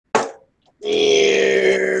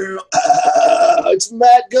It's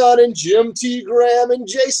Matt Gunn and Jim T. Graham and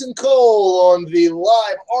Jason Cole on the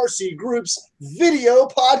live RC Groups video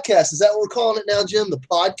podcast. Is that what we're calling it now, Jim? The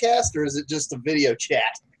podcast, or is it just a video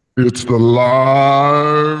chat? It's the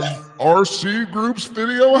live RC Groups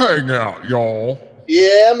video hangout, y'all.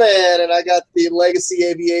 Yeah, man, and I got the Legacy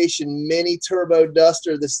Aviation Mini Turbo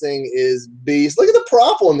Duster. This thing is beast. Look at the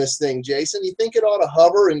prop on this thing, Jason. You think it ought to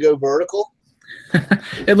hover and go vertical?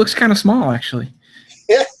 It looks kind of small, actually.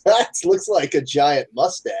 Yeah, it looks like a giant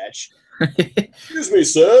mustache. Excuse me,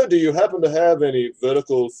 sir. Do you happen to have any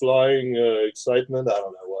vertical flying excitement? I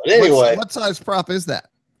don't know what. Anyway, what size prop is that?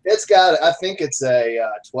 It's got. I think it's a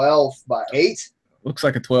 12 by 8. Looks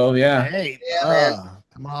like a 12, yeah. Hey, Yeah, man.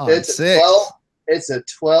 Come on, It's a 12. It's a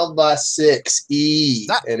 12 by 6 E,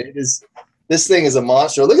 and it is. This thing is a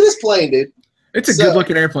monster. Look at this plane, dude. It's a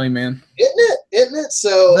good-looking airplane, man. Isn't it? Isn't it?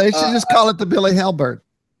 So they should just call it the Billy Hellbird.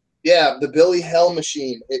 Yeah, the Billy Hell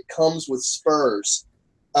machine. It comes with spurs.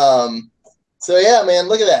 So yeah, man,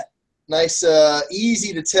 look at that. Nice,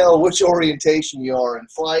 easy to tell which orientation you are in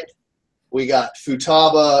flight. We got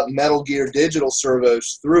Futaba Metal Gear digital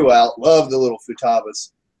servos throughout. Love the little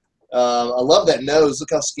Futabas. I love that nose.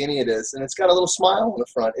 Look how skinny it is. And it's got a little smile on the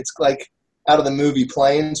front. It's like out of the movie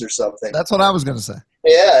Planes or something. That's what I was going to say.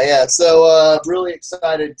 Yeah. So really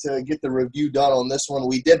excited to get the review done on this one.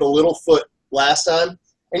 We did the Littlefoot last time.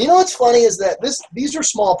 And you know what's funny is that these are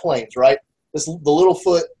small planes, right? The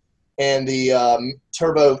Littlefoot and the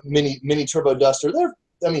turbo mini turbo duster. They're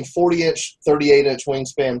 40-inch, 38-inch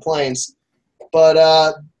wingspan planes. But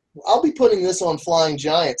I'll be putting this on Flying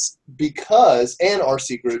Giants and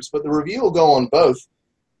RC Groups, but the review will go on both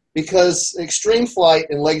because Extreme Flight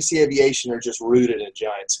and Legacy Aviation are just rooted in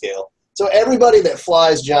giant scale. So everybody that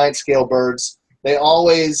flies giant scale birds, they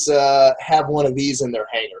always have one of these in their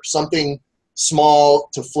hangar, something small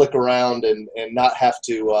to flick around and not have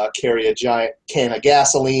to carry a giant can of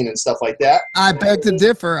gasoline and stuff like that. I beg to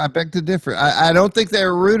differ. I don't think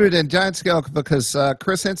they're rooted in giant scale because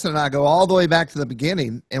Chris Henson and I go all the way back to the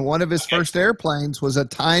beginning, and one of his first airplanes was a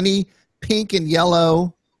tiny pink and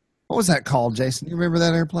yellow. What was that called, Jason? You remember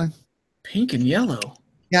that airplane? Pink and yellow.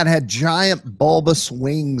 Yeah, it had giant bulbous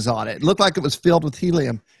wings on it. It looked like it was filled with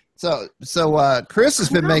helium. So Chris has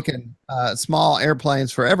been making small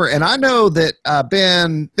airplanes forever, and I know that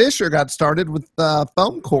Ben Fisher got started with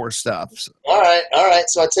foam core stuff. So. All right.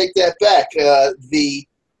 So I take that back. The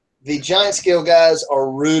giant scale guys are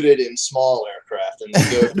rooted in small aircraft, and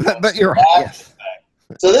they go but you're right. Yes.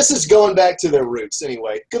 So this is going back to their roots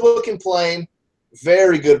anyway. Good looking plane,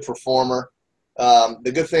 very good performer.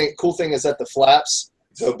 Cool thing is that the flaps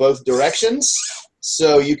go both directions.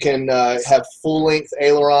 So you can have full-length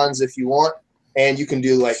ailerons if you want, and you can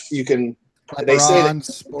do they say that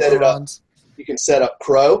set it up. You can set up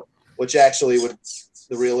crow, which actually the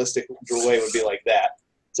realistic way would be like that.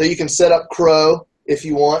 So you can set up crow if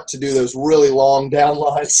you want to do those really long down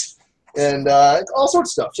lines and all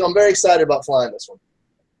sorts of stuff. So I'm very excited about flying this one.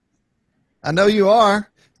 I know you are.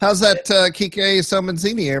 How's that Kike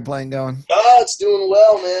Somanzini airplane going? Oh, it's doing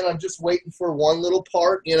well, man. I'm just waiting for one little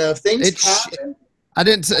part. Things happen. I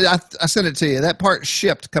sent it to you. That part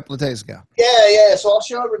shipped a couple of days ago. Yeah. So I'll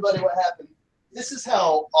show everybody what happened. This is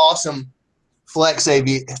how awesome Flex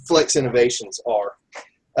Innovations are.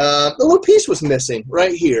 The little piece was missing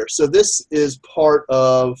right here. So this is part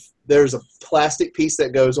of, there's a plastic piece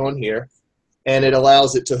that goes on here, and it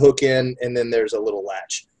allows it to hook in, and then there's a little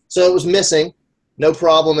latch. So it was missing. No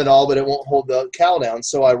problem at all, but it won't hold the cowl down.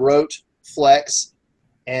 So I wrote Flex,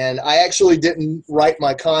 and I actually didn't write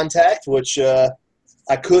my contact, which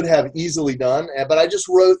I could have easily done, but I just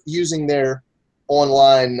wrote using their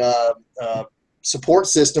online support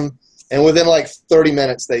system, and within like 30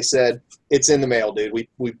 minutes they said, it's in the mail, dude. We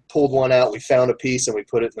pulled one out, we found a piece, and we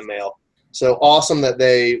put it in the mail. So awesome that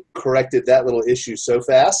they corrected that little issue so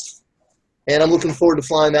fast, and I'm looking forward to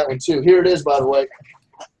flying that one too. Here it is, by the way.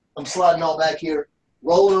 I'm sliding all back here,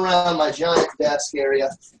 rolling around my giant desk area,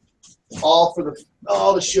 all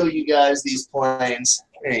to show you guys these planes.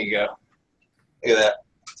 There you go. Look at that.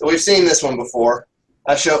 So we've seen this one before.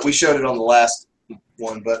 We showed it on the last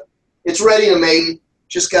one, but it's ready to maiden.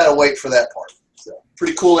 Just got to wait for that part. So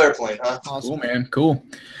pretty cool airplane, huh? Awesome. Cool, man. Cool.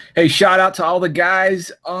 Hey, shout out to all the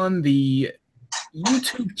guys on the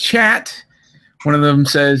YouTube chat. One of them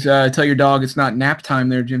says, tell your dog it's not nap time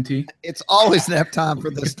there, Jim T. It's always nap time for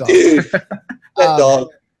this dog. Dude, that dog.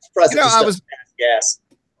 Gas.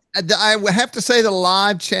 I have to say the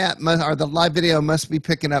live chat or the live video must be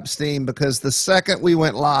picking up steam because the second we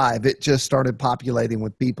went live, it just started populating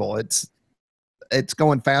with people. it's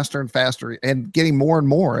going faster and faster and getting more and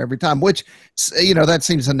more every time, which, you know, that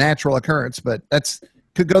seems a natural occurrence, but that's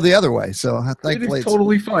could go the other way. So thankfully It is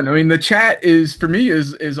totally fun. I mean, the chat is, for me,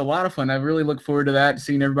 is a lot of fun. I really look forward to that,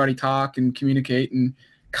 seeing everybody talk and communicate and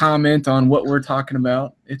comment on what we're talking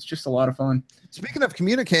about. It's just a lot of fun. Speaking of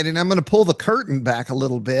communicating, I'm going to pull the curtain back a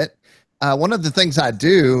little bit. One of the things I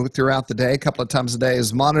do throughout the day, a couple of times a day,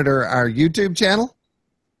 is monitor our YouTube channel.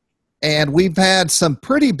 And we've had some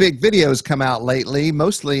pretty big videos come out lately,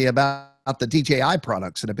 mostly about the DJI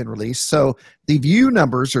products that have been released. So the view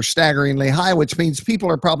numbers are staggeringly high, which means people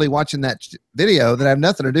are probably watching that video that have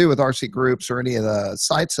nothing to do with RCGroups or any of the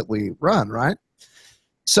sites that we run, right?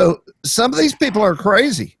 So some of these people are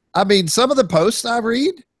crazy. I mean, some of the posts I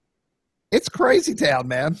read, it's crazy town,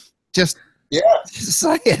 man. Just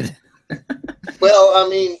say it. Well, I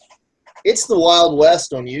mean, it's the Wild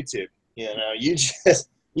West on YouTube. You know, you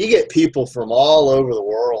get people from all over the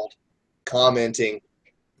world commenting.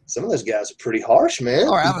 Some of those guys are pretty harsh, man.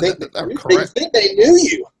 They think they knew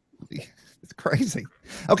you. It's crazy.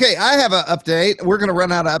 Okay, I have an update. We're going to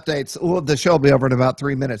run out of updates. Well, the show will be over in about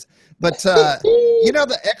 3 minutes. But you know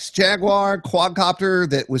the X-Jaguar quadcopter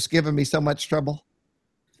that was giving me so much trouble?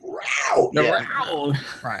 Right.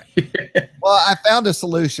 Well, I found a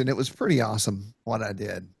solution. It was pretty awesome what I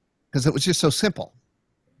did because it was just so simple.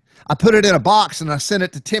 I put it in a box and I sent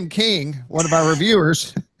it to Tim King, one of our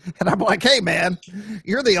reviewers. And I'm like, hey, man,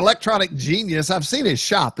 you're the electronic genius. I've seen his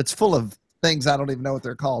shop. It's full of things I don't even know what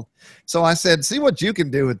they're called. So I said, see what you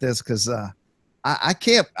can do with this because I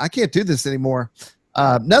can't do this anymore.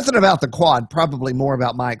 Nothing about the quad, probably more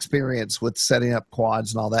about my experience with setting up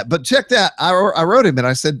quads and all that. But check that. I wrote him and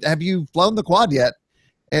I said, have you flown the quad yet?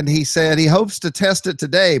 And he said he hopes to test it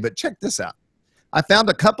today. But check this out. I found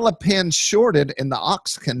a couple of pins shorted in the aux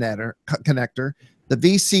connector. The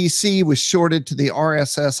VCC was shorted to the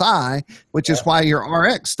RSSI, which is why your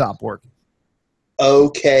RX stopped working.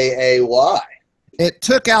 OKAY. It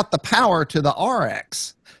took out the power to the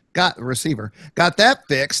RX. Got that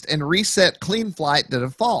fixed and reset clean flight to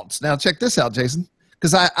defaults. Now check this out, Jason,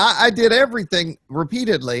 because I did everything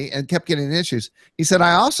repeatedly and kept getting issues. He said,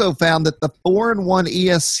 I also found that the 4-in-1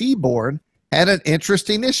 ESC board had an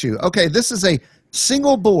interesting issue. Okay, this is a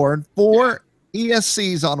single board, 4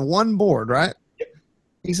 ESCs on one board, right? Yep.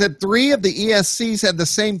 He said 3 of the ESCs had the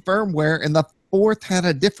same firmware and the 4th had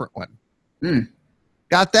a different one.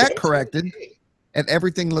 Got that corrected, and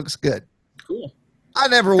everything looks good. Cool. I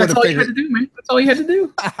never would have figured. That's all you had to do, man. That's all you had to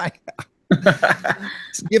do.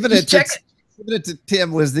 Giving it to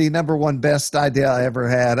Tim was the #1 best idea I ever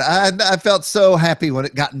had. I felt so happy when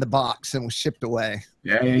it got in the box and was shipped away.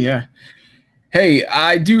 Yeah. Hey,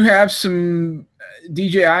 I do have some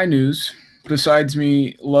DJI news besides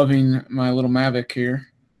me loving my little Mavic here.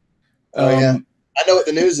 Yeah. I know what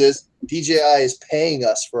the news is. DJI is paying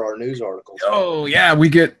us for our news articles. Oh, yeah. We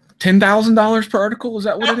get $10,000 per article. Is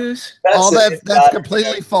that what it is? That's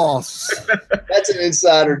completely false. That's an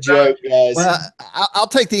insider joke, guys. Well, I'll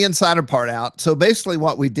take the insider part out. So basically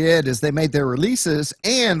what we did is they made their releases,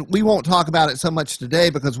 and we won't talk about it so much today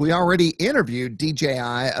because we already interviewed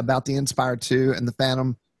DJI about the Inspire 2 and the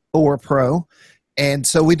Phantom 4 Pro. And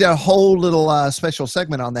so we did a whole little special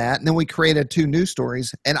segment on that. And then we created 2 news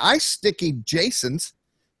stories. And I stickied Jason's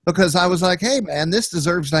because I was like, hey, man, this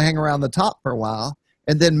deserves to hang around the top for a while.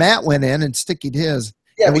 And then Matt went in and stickied his.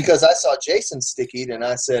 Yeah, because I saw Jason stickied, and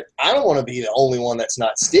I said, I don't want to be the only one that's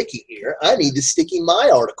not sticky here. I need to sticky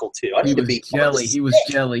my article, too. I need to be jelly. He was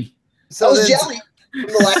jelly. So I was jelly from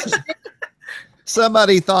the last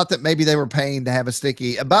Somebody thought that maybe they were paying to have a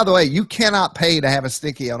sticky. And by the way, you cannot pay to have a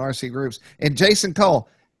sticky on RCGroups. And Jason Cole,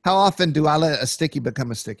 how often do I let a sticky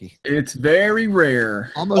become a sticky? It's very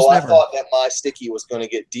rare. Almost never. I thought that my sticky was going to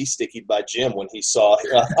get de-stickied by Jim when he saw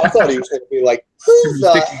it. I thought he was going to be like, who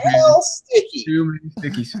the hell sticky? Too many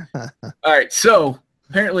stickies. All right, so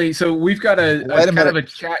apparently, we've got a kind of a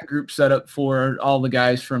chat group set up for all the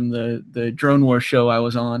guys from the Drone War show I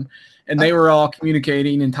was on, and they were all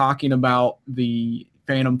communicating and talking about the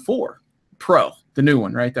Phantom 4 Pro, the new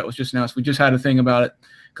one, right? That was just announced. We just had a thing about it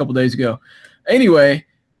a couple days ago. Anyway,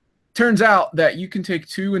 turns out that you can take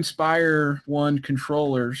 2 Inspire 1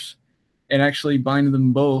 controllers and actually bind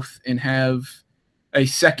them both and have a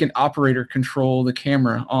second operator control the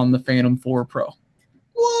camera on the Phantom 4 Pro.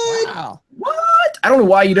 What? Wow. What? I don't know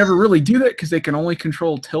why you'd ever really do that because they can only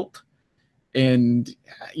control tilt. And,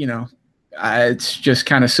 you know, it's just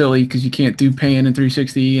kind of silly because you can't do pan and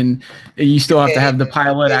 360 and you still have to have the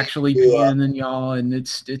pilot actually pan and yaw, and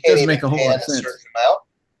it doesn't make a whole lot of sense.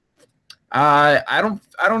 I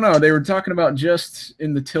don't know. They were talking about just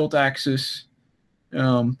in the tilt axis,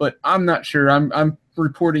 but I'm not sure. I'm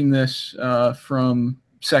reporting this from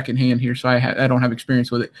secondhand here, so I don't have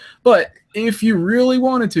experience with it. But if you really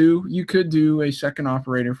wanted to, you could do a second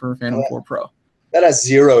operator for a Phantom 4 Pro. That has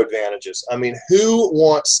zero advantages. I mean, who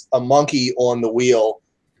wants a monkey on the wheel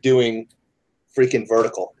doing freaking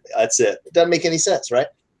vertical? That's it. It doesn't make any sense, right?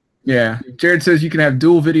 Yeah. Jared says you can have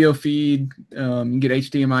dual video feed. You can get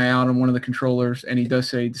HDMI out on one of the controllers, and he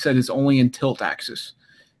said it's only in tilt axis.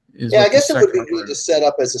 Yeah, I guess it would be good to set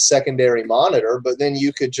up as a secondary monitor, but then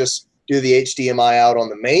you could just do the HDMI out on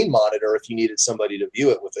the main monitor if you needed somebody to view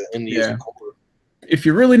it with an end-user cord. If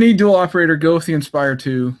you really need dual operator, go with the Inspire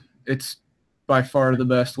 2. It's by far the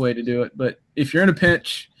best way to do it. But if you're in a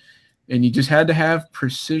pinch and you just had to have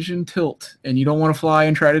precision tilt and you don't want to fly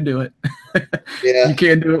and try to do it, you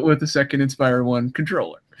can do it with the second Inspire 1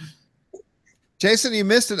 controller. Jason, you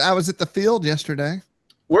missed it. I was at the field yesterday.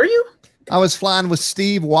 Were you? I was flying with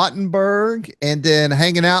Steve Wattenberg, and then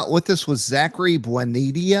hanging out with us was Zachary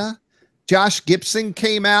Buenidia. Josh Gibson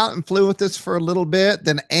came out and flew with us for a little bit.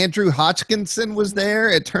 Then Andrew Hodgkinson was there.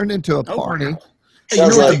 It turned into a party. Wow. Hey, you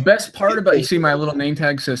know what the best part about, you see my little name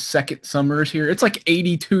tag says Second Summers here. It's like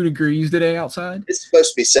 82 degrees today outside. It's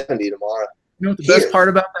supposed to be 70 tomorrow. You know what the best part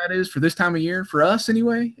about that is for this time of year, for us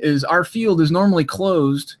anyway, is our field is normally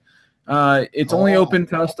closed. It's only open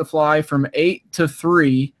to us to fly from 8 to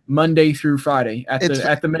 3 Monday through Friday at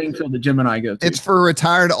the main field that Jim and I go to. It's for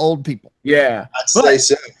retired old people. Yeah. I'd say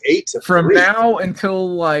so. 8 to 3. From now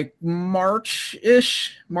until like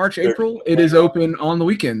March-ish, April, it is open on the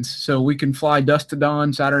weekends. So we can fly dusk to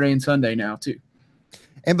dawn Saturday and Sunday now too.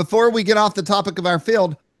 And before we get off the topic of our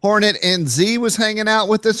field, Hornet NZ was hanging out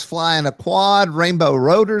with us, flying a quad. Rainbow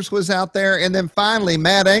Rotors was out there. And then finally,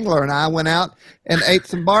 Matt Engler and I went out and ate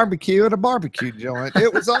some barbecue at a barbecue joint.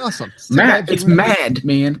 It was awesome. Matt, it's mad,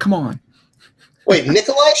 man. Come on. Wait,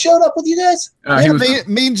 Nikolai showed up with you guys?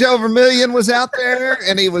 Mean Joe Vermillion was out there,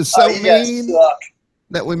 and he was so mean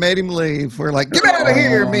that we made him leave. We're like, get out of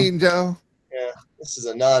here, Mean Joe. Yeah, this is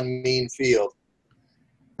a non-mean field.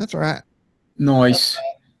 That's right. Nice.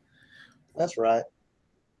 That's right.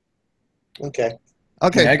 Okay.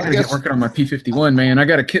 Yeah, I gotta get working on my P51, man. I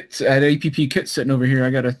got a APP kit sitting over here.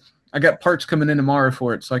 I got parts coming in tomorrow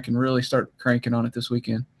for it, so I can really start cranking on it this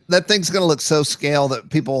weekend. That thing's gonna look so scale that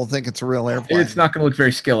people will think it's a real airplane. It's not gonna look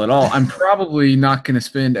very scale at all. I'm probably not gonna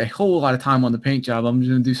spend a whole lot of time on the paint job. I'm just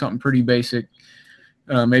gonna do something pretty basic,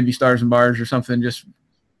 maybe stars and bars or something, just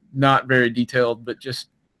not very detailed, but just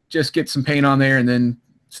get some paint on there and then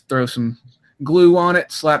throw some glue on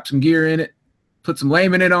it, slap some gear in it, put some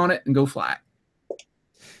laminate on it, and go fly it.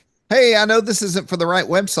 Hey, I know this isn't for the right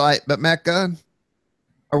website, but Matt Gunn,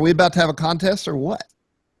 are we about to have a contest or what?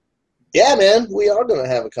 Yeah, man, we are going to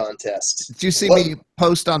have a contest. Did you see me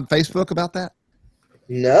post on Facebook about that?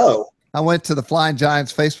 No. I went to the Flying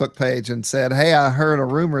Giants Facebook page and said, hey, I heard a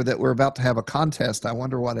rumor that we're about to have a contest. I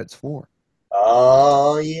wonder what it's for.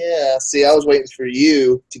 Oh, yeah. See, I was waiting for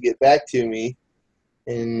you to get back to me.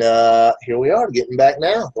 And here we are, getting back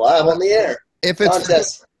now, live on the air. If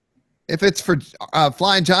it's for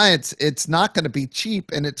Flying Giants, it's not going to be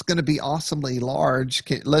cheap, and it's going to be awesomely large.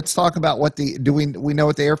 Let's talk about what we know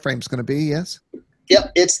what the airframe is going to be. Yes.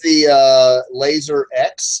 Yep, it's the Laser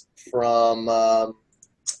X from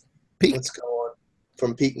Peak.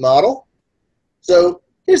 From Peak Model. So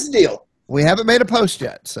here's the deal. We haven't made a post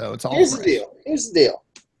yet, so it's all. Here's the deal.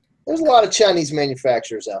 There's a lot of Chinese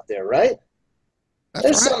manufacturers out there, right?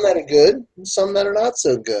 There's some that are good, some that are not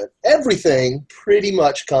so good. Everything pretty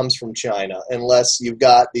much comes from China, unless you've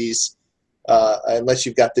got the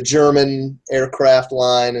German aircraft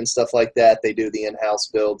line and stuff like that. They do the in-house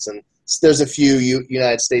builds, and there's a few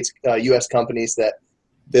United States, U.S. companies that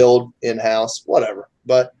build in-house, whatever.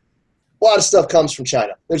 But a lot of stuff comes from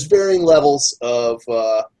China. There's varying levels of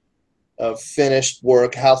finished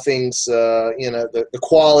work, how things, the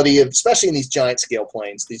quality of, especially in these giant scale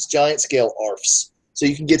planes, these giant scale ARFs. So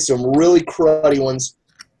you can get some really cruddy ones,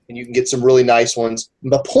 and you can get some really nice ones.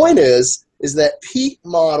 The point is that Peak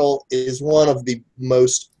Model is one of the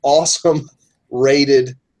most awesome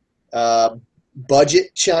rated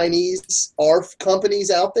budget Chinese ARF companies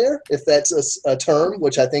out there, if that's a term,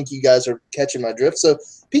 which I think you guys are catching my drift. So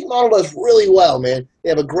Peak Model does really well, man. They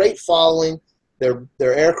have a great following. Their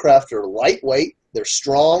aircraft are lightweight. They're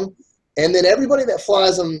strong. And then everybody that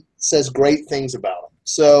flies them says great things about them.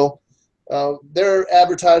 So they're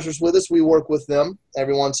advertisers with us. We work with them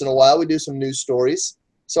every once in a while. We do some news stories.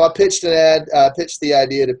 So I pitched the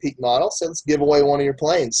idea to Peak Model. Said, let's give away one of your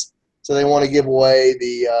planes. So they want to give away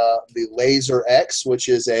the Laser X, which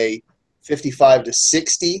is a 55 to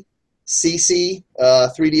 60 cc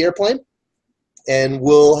 3D airplane, and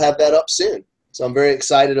we'll have that up soon. So I'm very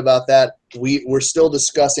excited about that. we're still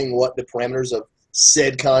discussing what the parameters of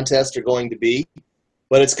said contest are going to be,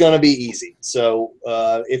 but it's going to be easy. So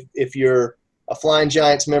if you're a Flying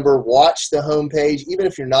Giants member, watch the homepage. Even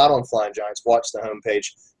if you're not on Flying Giants, watch the homepage,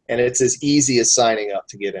 and it's as easy as signing up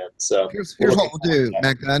to get in. So here's what we'll do,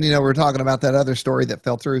 Matt Gunn. You know, we're talking about that other story that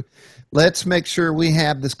fell through. Let's make sure we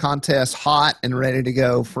have this contest hot and ready to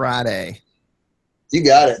go Friday. You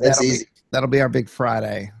got it. That's easy. That'll be our big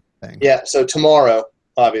Friday thing. Yeah, so tomorrow,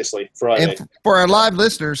 obviously, Friday. And for our live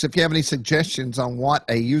listeners, if you have any suggestions on what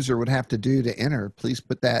a user would have to do to enter, please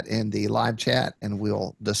put that in the live chat, and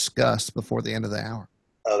we'll discuss before the end of the hour.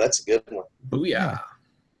 Oh, that's a good one. Booyah.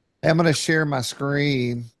 I'm going to share my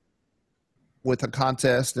screen with a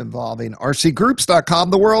contest involving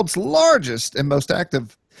RCGroups.com, the world's largest and most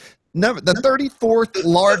active, the 34th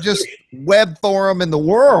largest web forum in the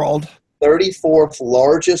world. 34th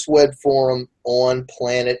largest web forum on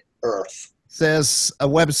planet Earth. Says a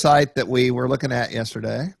website that we were looking at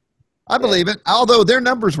yesterday. I believe it. Although their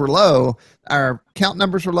numbers were low, our count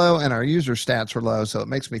numbers were low and our user stats were low. So it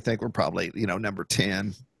makes me think we're probably, number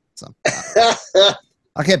 10. Something.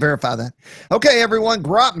 I can't verify that. Okay, everyone.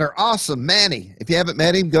 Grotner, awesome. Manny, if you haven't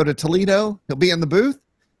met him, go to Toledo. He'll be in the booth.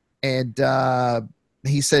 And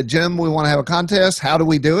he said, Jim, we want to have a contest. How do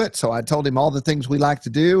we do it? So I told him all the things we like to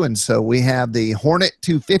do. And so we have the Hornet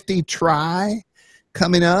 250 try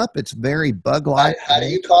coming up. It's very bug-like. How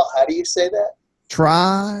do you say that?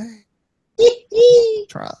 Try.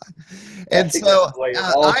 Try. And so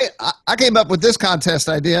I came up with this contest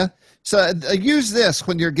idea. So use this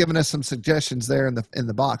when you're giving us some suggestions there in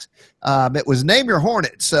the box. It was name your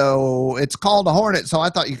Hornet. So it's called a Hornet. So I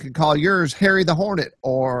thought you could call yours Harry the Hornet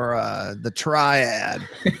or the Triad.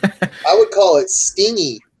 I would call it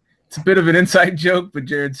Stingy. It's a bit of an inside joke, but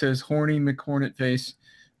Jared says horny McHornet face.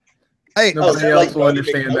 Hey, nobody else will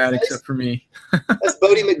understand that except for me. That's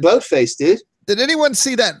Bodie McBoatface, dude. Did anyone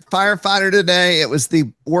see that firefighter today? It was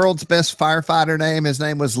the world's best firefighter name. His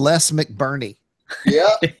name was Les McBurney. Yeah.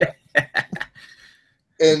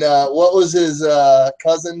 And what was his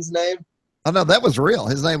cousin's name? Oh, no, that was real.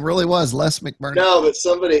 His name really was Les McBurney. No, but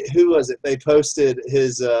somebody, who was it? They posted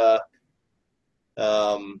his, they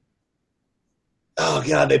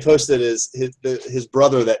posted his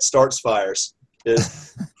brother that starts fires.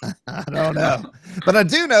 I don't know. But I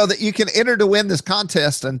do know that you can enter to win this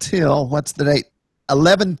contest until, what's the date?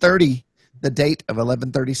 11/30, the date of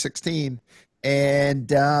 11/30/16.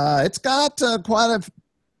 And it's got quite a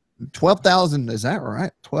 12,000. Is that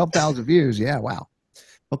right? 12,000 views. Yeah. Wow.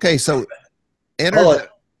 Okay. So enter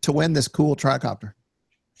to win this cool tricopter.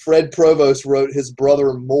 Fred Provost wrote his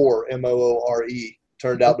brother Moore, Moore,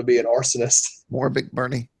 turned out to be an arsonist. More Big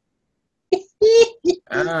Bernie.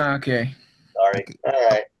 Okay. Sorry. All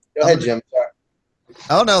right. Go ahead, Jim. Sorry.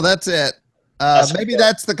 Oh, no, that's it. Maybe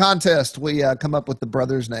that's the contest. We come up with the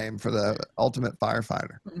brother's name for the ultimate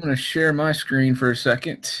firefighter. I'm going to share my screen for a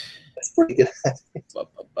second. That's pretty good.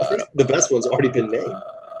 I think the best one's already been named.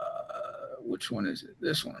 Which one is it?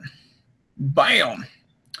 This one. Bam.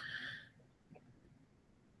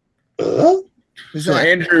 So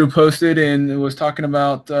Andrew posted and was talking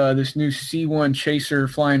about this new C1 Chaser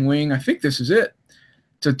flying wing. I think this is it.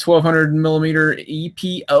 It's a 1,200 millimeter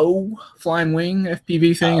EPO flying wing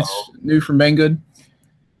FPV thing. It's new from Banggood.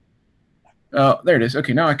 There it is.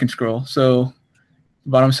 Okay, now I can scroll. So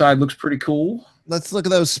the bottom side looks pretty cool. Let's look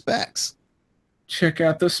at those specs. Check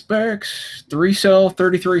out the specs. 3-cell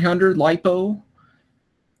 3300 LiPo.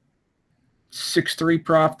 6.3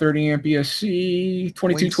 prop, 30 amp ESC,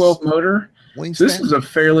 2212 motor. So this is a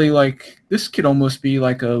fairly this could almost be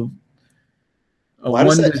like a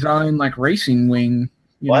one design like racing wing.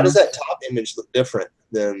 Why does that top image look different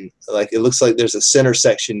than it looks like there's a center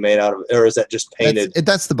section made out of, or is that just painted?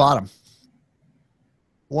 That's the bottom.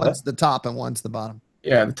 One's the top and one's the bottom.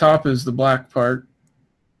 Yeah, the top is the black part.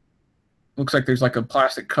 Looks like there's like a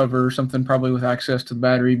plastic cover or something, probably with access to the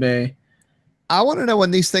battery bay. I want to know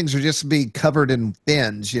when these things are just be covered in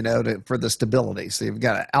fins, for the stability. So you've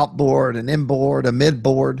got an outboard, an inboard, a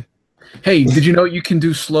midboard. Hey, did you know you can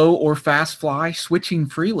do slow or fast fly switching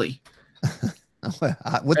freely?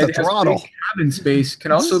 With the throttle. Cabin space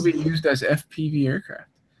can also be used as FPV aircraft,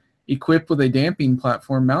 equipped with a damping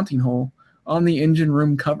platform mounting hole on the engine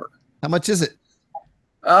room cover. How much is it?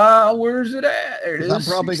 Where's it at? There it is. I'm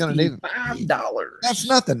probably going to need $5. That's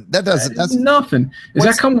nothing. That's nothing. Does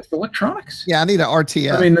that come with electronics? Yeah, I need an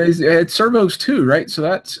RTF. I mean, it's servos too, right? So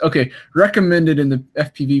that's okay. Recommended in the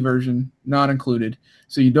FPV version, not included.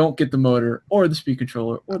 So you don't get the motor or the speed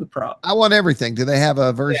controller or the prop. I want everything. Do they have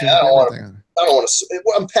a version of everything? I don't want to.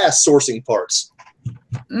 I'm past sourcing parts.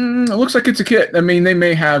 It looks like it's a kit. I mean, they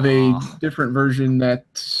may have a different version that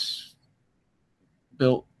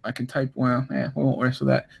built. I can type. Well, we won't rest with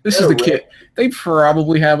that. This is the kit. They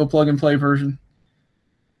probably have a plug and play version.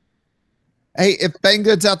 Hey, if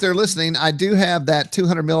Banggood's out there listening, I do have that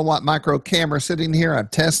 200 milliwatt micro camera sitting here. I've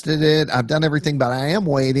tested it. I've done everything, but I am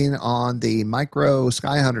waiting on the micro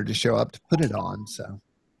Skyhunter to show up to put it on. So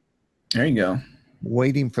there you go.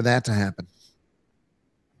 Waiting for that to happen.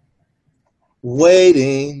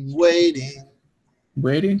 Waiting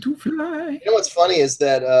to fly. You know what's funny is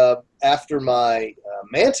that after my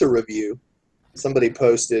Manta review, somebody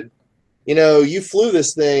posted, you flew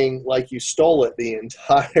this thing like you stole it the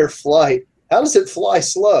entire flight. How does it fly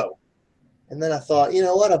slow? And then I thought, you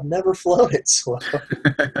know what? I've never flown it slow.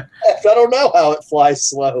 I don't know how it flies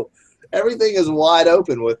slow. Everything is wide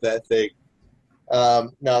open with that thing. Now,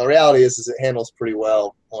 the reality is it handles pretty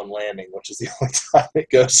well on landing, which is the only time it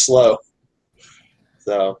goes slow.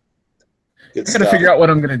 So, good I got to stuff. figure out what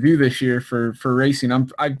I'm going to do this year for racing.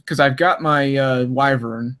 Because I've got my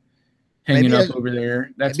Wyvern hanging up over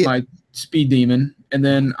there. That's my Speed Demon. And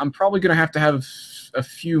then I'm probably going to have a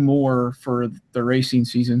few more for the racing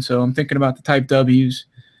season. So I'm thinking about the Type Ws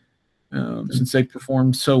since they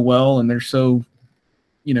performed so well and they're so,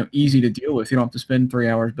 easy to deal with. You don't have to spend 3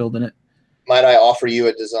 hours building it. Might I offer you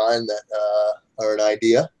a design or an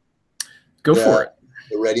idea? Go for it.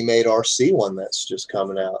 The ready-made RC one that's just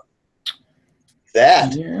coming out.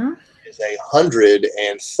 That is a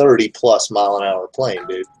 130+ mile an hour plane,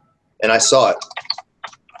 dude. And I saw it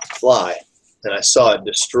fly, and I saw it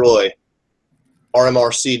destroy.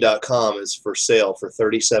 RMRC.com is for sale for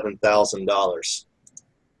 $37,000.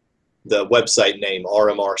 The website name,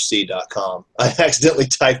 RMRC.com. I accidentally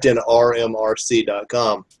typed in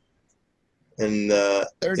RMRC.com, and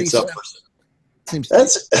it's up for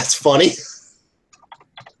That's funny.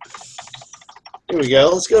 Here we go.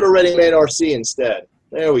 Let's go to Ready-Made RC instead.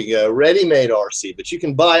 There we go. Ready-Made RC. But you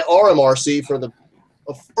can buy RMRC for the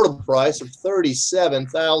affordable price of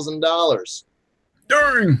 $37,000.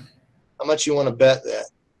 Dang! How much you want to bet that?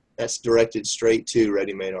 That's directed straight to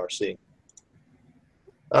Ready-Made RC.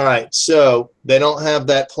 All right. So they don't have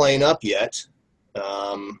that plane up yet.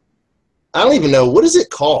 I don't even know. What is it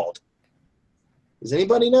called? Does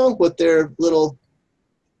anybody know what their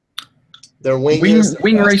wing is?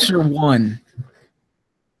 Wing Racer 1.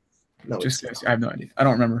 No, I have no idea. I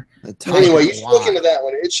don't remember. Anyway, you should look into that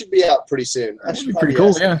one. It should be out pretty soon. That should be pretty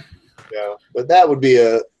cool, yeah. But that would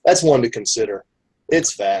be that's one to consider.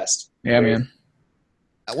 It's fast. Yeah, man.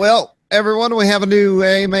 Well, everyone, we have a new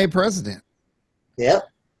AMA president. Yeah.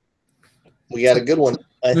 We got a good one,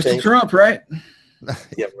 I Mr. think. Trump, right?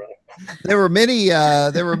 Yeah, right. There were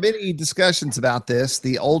many discussions about this.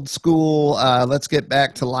 The old school, let's get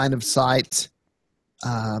back to line of sight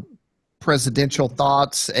presidential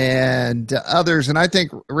thoughts and others. And I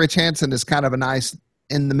think Rich Hansen is kind of a nice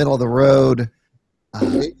in the middle of the road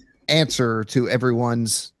answer to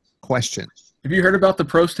everyone's question. Have you heard about the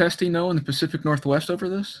protesting in the Pacific Northwest over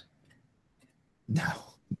this? No.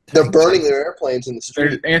 They're burning their airplanes in the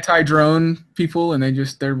street. They're anti-drone people, and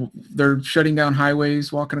they're shutting down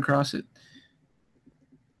highways, walking across it.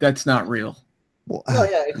 That's not real. Well,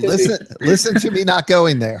 listen to me not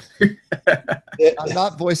going there. I'm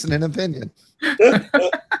not voicing an opinion.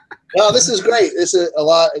 No, this is great. This is a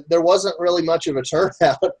lot. There wasn't really much of a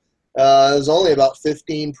turnout. It was only about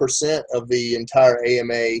 15% of the entire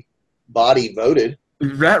AMA body voted.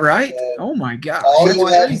 Is that right? Oh my God! All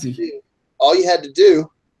you had to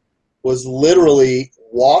do was literally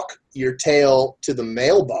walk your tail to the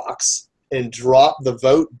mailbox and drop the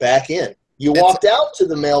vote back in. You walked out to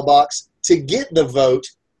the mailbox to get the vote,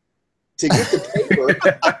 to get the paper,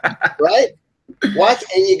 right?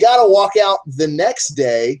 And you got to walk out the next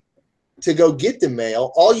day to go get the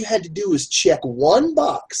mail. All you had to do was check one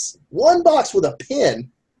box with a pen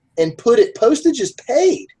and put it, postage is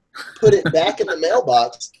paid, put it back in the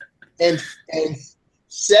mailbox, and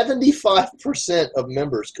 75% of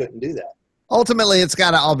members couldn't do that. Ultimately, it's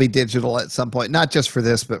got to all be digital at some point, not just for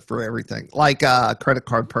this, but for everything. Like a credit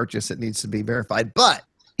card purchase, it needs to be verified. But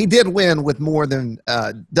he did win with more than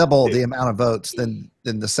double the amount of votes than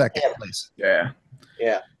the second place. Yeah.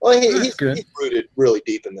 Yeah. Well, he's rooted really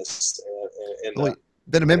deep in this.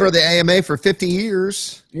 Been a member of the AMA for 50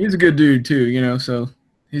 years. He's a good dude, too, so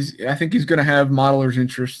I think he's going to have modelers'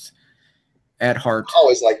 interests at heart. I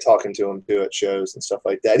always like talking to him, too, at shows and stuff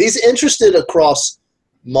like that. He's interested across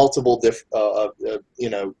multiple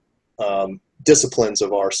disciplines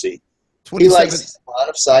of RC. He likes line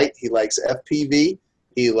of sight. He likes FPV.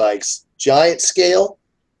 He likes giant scale,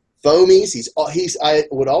 foamies. I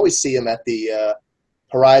would always see him at the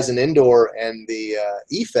Horizon Indoor and the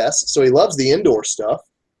E-Fest, so he loves the indoor stuff.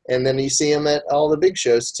 And then you see him at all the big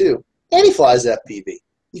shows too. and he flies FPV.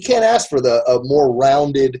 You can't ask for a more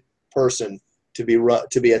rounded person to be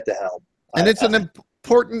at the helm. And it's an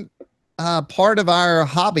important part of our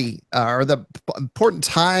hobby, or the important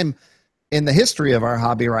time in the history of our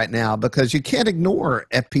hobby right now, because you can't ignore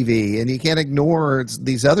FPV and you can't ignore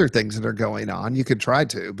these other things that are going on. You could try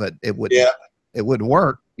to, but it wouldn't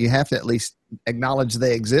work. You have to at least acknowledge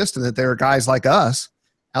they exist and that there are guys like us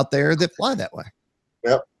out there that fly that way.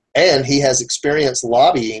 Yep. And he has experience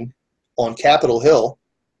lobbying on Capitol Hill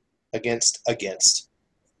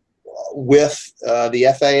with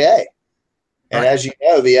the FAA. And as you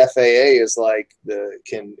know, the FAA is like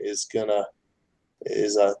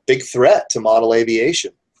is a big threat to model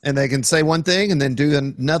aviation. And they can say one thing and then do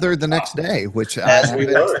another the next day, which as we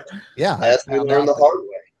learned. Yeah. As we learned the hard way.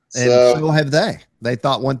 And so have they. They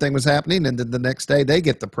thought one thing was happening, and then the next day they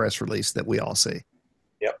get the press release that we all see.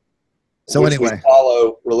 Yep. So which anyway, we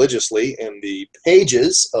follow religiously in the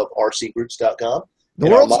pages of rcgroups.com. The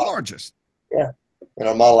world's largest. Yeah. In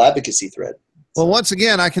our model advocacy thread. Well, once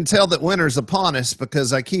again, I can tell that winter's upon us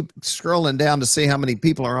because I keep scrolling down to see how many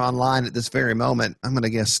people are online at this very moment. I'm going to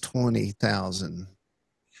guess 20,000.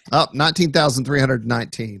 Oh,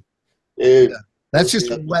 19,319. Dude, that's just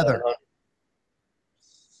the weather.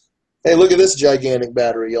 Hey, look at this gigantic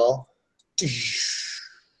battery, y'all.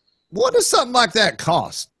 What does something like that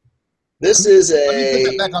cost? This is Let me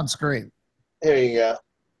put that back on screen. Here you go.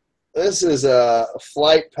 This is a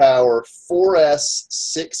Flight Power 4S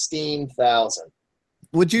 16,000.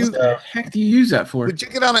 What the heck do you use that for? Would you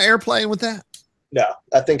get on an airplane with that? No,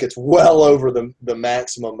 I think it's well over the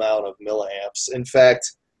maximum amount of milliamps. In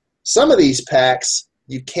fact, some of these packs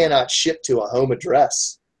you cannot ship to a home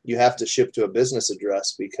address. You have to ship to a business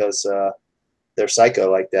address because they're psycho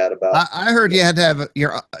like that about. I heard you had to have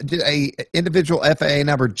a individual FAA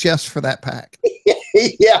number just for that pack.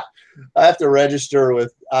 Yeah. I have to register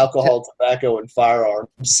with alcohol, tobacco, and firearms.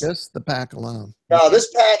 Just the pack alone. No,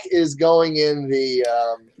 this pack is going in the.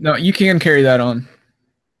 No, you can carry that on.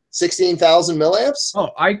 16,000 milliamps? Oh,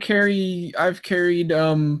 I've carried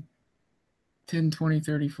 10, 20,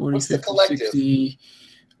 30, 40, What's 50, the collective? 60.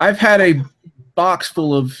 I've had a box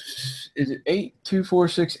full of, is it 8, 2, 4,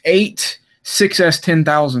 6, 8 6S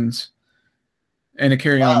 10,000s and a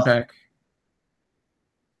carry-on pack.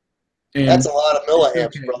 And that's a lot of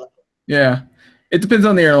milliamps, brother. Yeah. It depends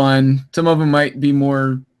on the airline. Some of them might be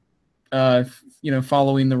more,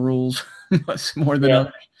 following the rules more than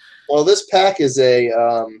others. Well, this pack is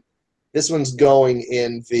this one's going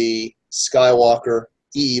in the Skywalker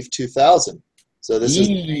Eve 2000. So this is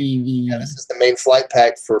the main flight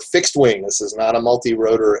pack for fixed wing. This is not a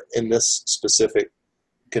multi-rotor in this specific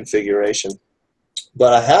configuration.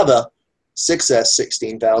 But I have a 6S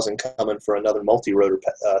 16,000 coming for another multi-rotor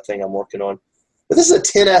thing I'm working on. But this is a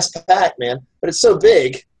 10S pack, man. But it's so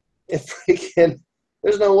big,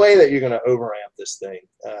 there's no way that you're going to overamp this thing.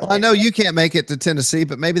 Well, I know you can't make it to Tennessee,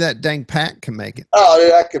 but maybe that dang pack can make it. Oh,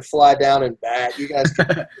 dude, I could fly down and back. You guys could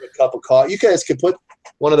put a cup of coffee. You guys could put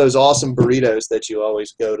one of those awesome burritos that you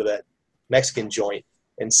always go to that Mexican joint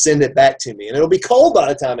and send it back to me. And it'll be cold by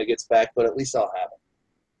the time it gets back, but at least I'll have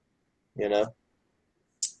it. You know?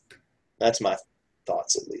 That's my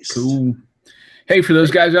thoughts, at least. Cool. Hey, for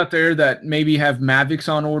those guys out there that maybe have Mavics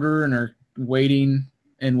on order and are waiting,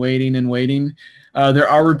 there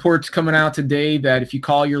are reports coming out today that if you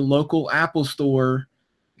call your local Apple store,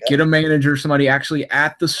 get a manager, somebody actually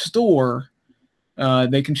at the store,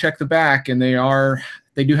 they can check the back, and they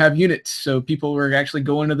do have units. So people are actually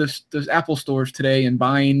going to those Apple stores today and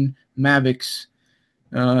buying Mavics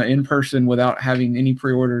in person without having any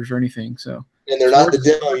pre-orders or anything. So. And they're not the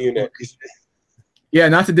demo unit. Yeah,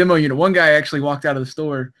 not the demo unit. One guy actually walked out of the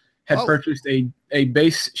store, had purchased a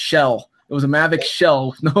base shell. It was a Mavic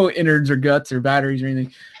shell with no innards or guts or batteries or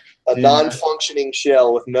anything. A non-functioning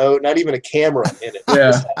shell with not even a camera in it.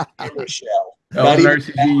 Yeah. Just a camera shell. Not an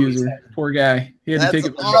RCG user. Poor guy. He had to take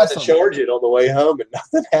it. Tried to charge it on the way home, and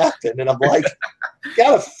nothing happened. And I'm like,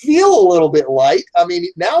 gotta feel a little bit light. I mean,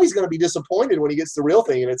 now he's going to be disappointed when he gets the real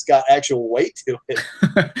thing and it's got actual weight to it.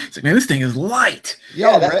 It's like, man, this thing is light.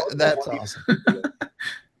 Yeah, that's awesome.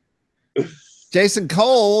 Jason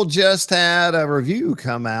Cole just had a review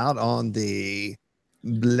come out on the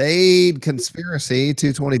Blade Conspiracy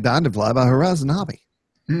 220 Bound to Fly by Horizon Hobby.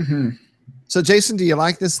 Mm-hmm. So, Jason, do you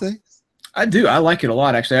like this thing? I do. I like it a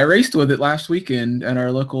lot, actually. I raced with it last weekend at our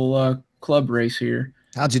local club race here.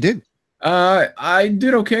 How'd you do? I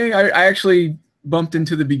did okay. I actually bumped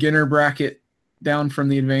into the beginner bracket down from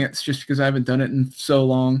the advanced just because I haven't done it in so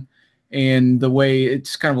long. And the way,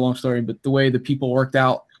 it's kind of a long story, but the way the people worked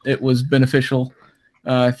out, it was beneficial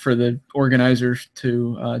for the organizers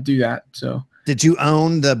to do that. So Did you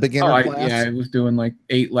own the beginner class? Yeah, I was doing like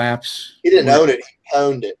 8 laps. He didn't own it. He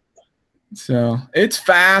owned it. So it's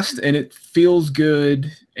fast and it feels good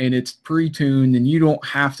and it's pre-tuned and you don't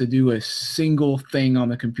have to do a single thing on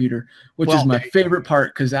the computer, which is my favorite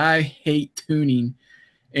part because I hate tuning,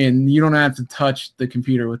 and you don't have to touch the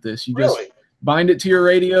computer with this. You just bind it to your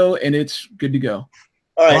radio and it's good to go.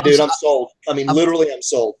 All right, dude, I'm sold. I mean, literally, I'm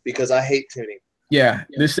sold because I hate tuning. Yeah,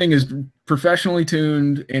 this thing is professionally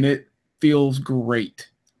tuned and it feels great.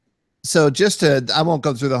 So I won't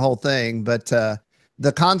go through the whole thing, but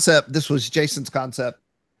the concept, this was Jason's concept,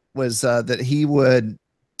 was that he would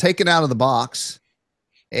take it out of the box,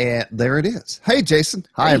 and there it is. Hey, Jason.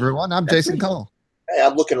 Hi, everyone. I'm Jason Cole. Hey,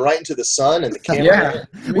 I'm looking right into the sun and the camera.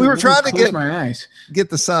 Yeah, we were trying to get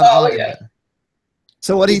the sun on. Yeah.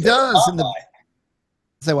 So what he does in the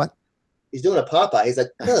say what? He's doing a Popeye. He's like,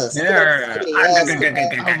 I'm not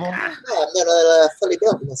fully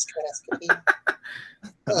built in this class.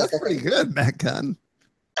 That's pretty good, Matt Gunn.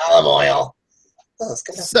 Olive oil.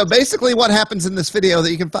 So basically what happens in this video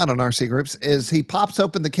that you can find on RC Groups is he pops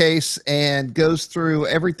open the case and goes through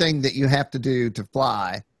everything that you have to do to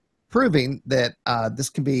fly, proving that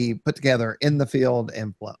this can be put together in the field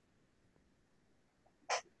and flow.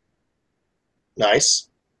 Nice.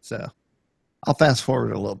 So I'll fast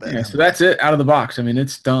forward a little bit. Yeah, so that's it out of the box. I mean,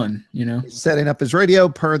 it's done, you know. Setting up his radio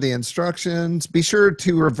per the instructions. Be sure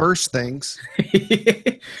to reverse things.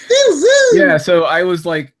 Yeah, so I was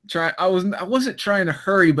like I wasn't trying to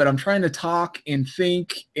hurry, but I'm trying to talk and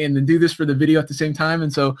think and then do this for the video at the same time.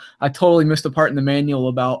 And so I totally missed the part in the manual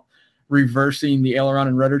about reversing the aileron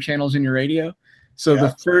and rudder channels in your radio. So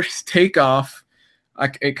the first takeoff,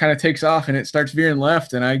 it kind of takes off and it starts veering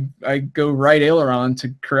left, and I go right aileron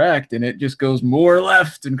to correct, and it just goes more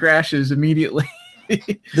left and crashes immediately.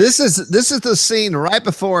 This is the scene right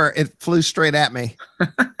before it flew straight at me.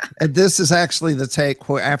 And this is actually the take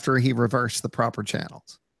after he reversed the proper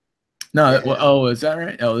channels. No, oh, is that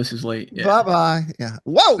right? Oh, this is late. Yeah. Bye-bye. Yeah.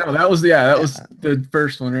 Whoa. No, that was the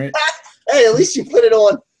first one, right? Hey, at least you put it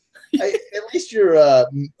on. At least you're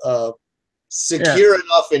secure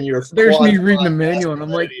enough in your. There's me reading the manual, and I'm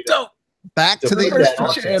like, don't. Back to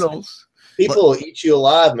the channels. People will eat you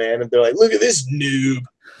alive, man, and they're like, "Look at this noob."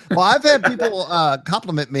 Well, I've had people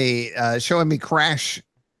compliment me, showing me crash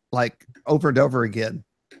like over and over again,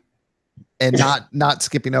 and not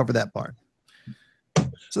skipping over that part.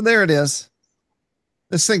 So there it is.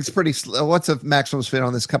 This thing's pretty slow. What's the maximum speed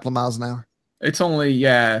on this? Couple of miles an hour? It's only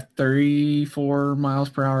 34 miles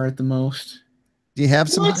per hour at the most. Do you have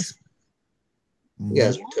some? You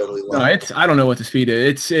guys are totally low. No, I don't know what the speed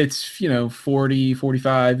is. It's 40,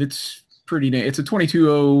 45. It's pretty. It's a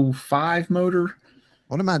 2205 motor.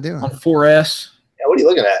 What am I doing? On 4S. Yeah, what are you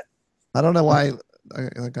looking at? I don't know why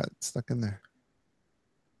I got stuck in there.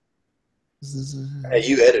 Hey,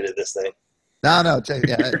 you edited this thing. No,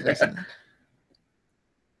 yeah.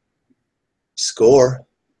 Score.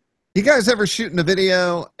 You guys ever shooting a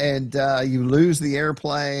video and you lose the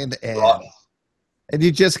airplane and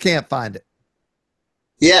you just can't find it?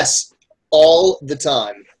 Yes, all the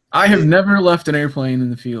time. I have never left an airplane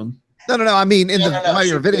in the field. No. I mean, while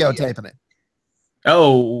you're videotaping it.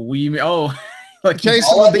 Oh, like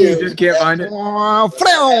Jason will be just can't find it.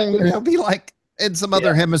 He'll be like in some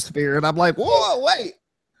other hemisphere, and I'm like, whoa, wait.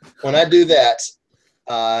 When I do that,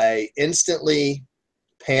 I instantly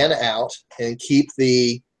pan out and keep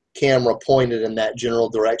the camera pointed in that general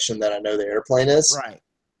direction that I know the airplane is. Right.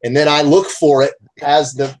 And then I look for it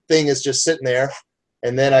as the thing is just sitting there,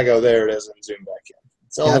 and then I go, there it is, and zoom back in.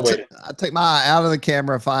 It's the only way to. I take my eye out of the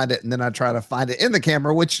camera, find it, and then I try to find it in the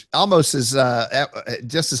camera, which almost is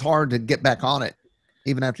just as hard to get back on it,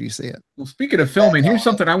 even after you see it. Well, speaking of filming, here's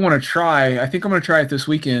something I want to try. I think I'm going to try it this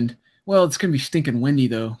weekend. Well, it's going to be stinking windy,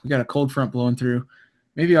 though. We got a cold front blowing through.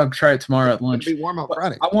 Maybe I'll try it tomorrow at lunch. It'll be warm on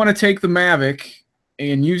Friday. I want to take the Mavic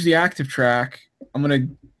and use the active track. I'm going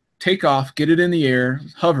to take off, get it in the air,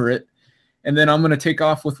 hover it, and then I'm going to take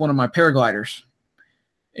off with one of my paragliders.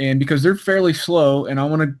 And because they're fairly slow, and I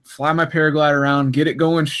want to fly my paraglider around, get it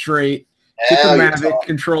going straight, get the Mavic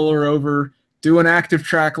controller over, do an active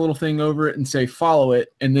track little thing over it, and say follow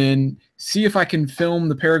it, and then see if I can film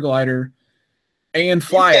the paraglider and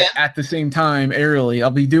fly it at the same time aerially.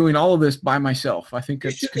 I'll be doing all of this by myself. I think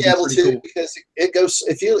it's be able to cool. Because it goes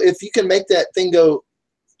if you can make that thing go.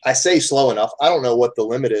 I say slow enough. I don't know what the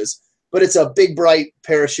limit is. But it's a big, bright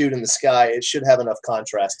parachute in the sky. It should have enough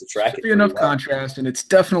contrast to track it. Enough contrast, and it's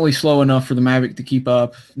definitely slow enough for the Mavic to keep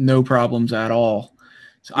up. No problems at all.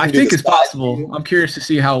 So I think it's possible. I'm curious to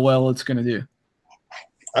see how well it's going to do.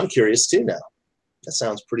 I'm curious, too, now. That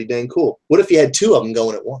sounds pretty dang cool. What if you had two of them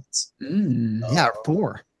going at once? Yeah, or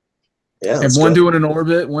four. Yeah. And one doing an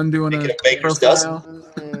orbit, one doing a baker's profile.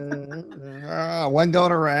 One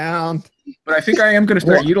going around. But I think I am going to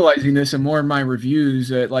start utilizing this in more of my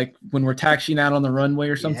reviews, like when we're taxiing out on the runway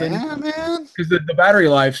or something. Yeah, man. Because the battery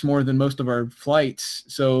life's more than most of our flights,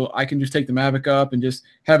 so I can just take the Mavic up and just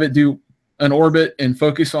have it do an orbit and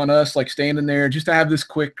focus on us, like standing there, just to have this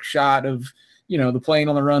quick shot of the plane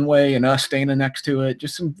on the runway and us standing next to it.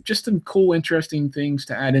 Just some cool, interesting things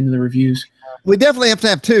to add into the reviews. We definitely have to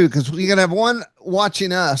have two, because we're gonna have one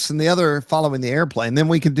watching us and the other following the airplane. Then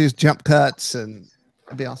we can do jump cuts, and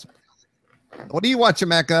it'd be awesome. What are you watching,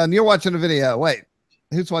 Mecca? And you're watching a video. Wait,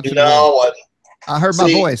 who's watching? No, I heard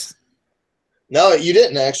my voice. No, you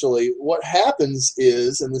didn't actually. What happens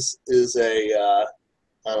is, and this is I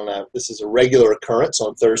don't know, this is a regular occurrence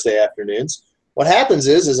on Thursday afternoons. What happens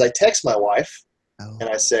is I text my wife and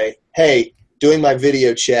I say, hey, doing my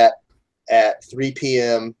video chat at 3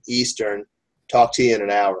 p.m. Eastern, talk to you in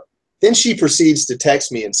an hour. Then she proceeds to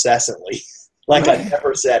text me incessantly, like I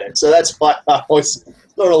never said it. So that's why I always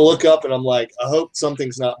sort of look up and I'm like, I hope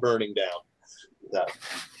something's not burning down. No.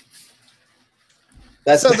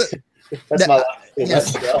 That's my life.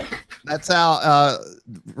 Yes. That's how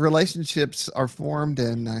relationships are formed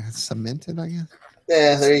and cemented, I guess.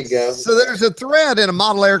 Yeah, there you go. So there's a thread in a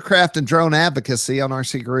model aircraft and drone advocacy on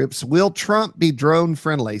RC Groups. Will Trump be drone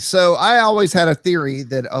friendly? So I always had a theory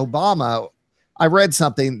that I read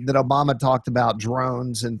something that Obama talked about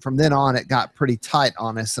drones, and from then on it got pretty tight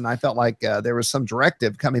on us, and I felt like there was some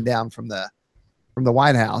directive coming down from the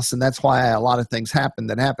White House, and that's why a lot of things happened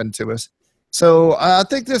to us. So I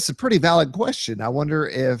think this is a pretty valid question. I wonder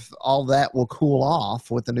if all that will cool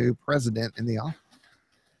off with the new president in the office.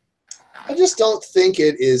 I just don't think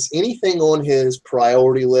it is anything on his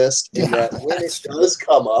priority list, and that when it does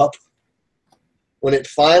come up, when it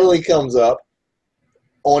finally comes up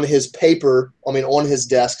on his paper, on his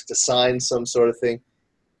desk to sign some sort of thing,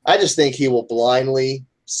 I just think he will blindly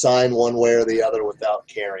sign one way or the other without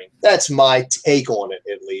caring. That's my take on it,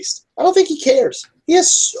 at least. I don't think he cares. He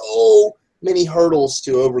has so many hurdles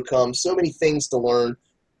to overcome, so many things to learn.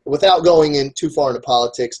 Without going in too far into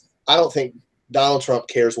politics, I don't think Donald Trump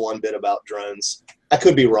cares one bit about drones. I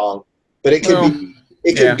could be wrong, but it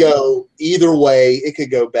could go either way. It could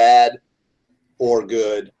go bad or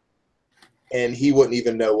good, and he wouldn't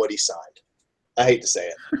even know what he signed. I hate to say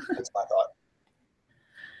it. That's my thought.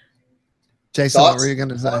 Jason, Thoughts? what were you going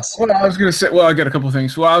to say? Well, I was going to say, I got a couple of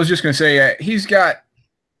things. Well, I was just going to say he's got,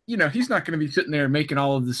 he's not going to be sitting there making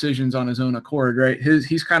all of the decisions on his own accord, right?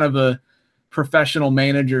 He's kind of a professional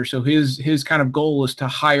manager, so his kind of goal is to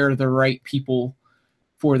hire the right people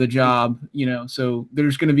for the job. So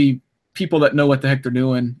there's going to be people that know what the heck they're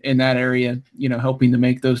doing in that area, helping to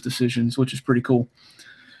make those decisions, which is pretty cool.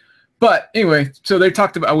 But anyway, so they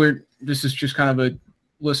talked about this is just kind of a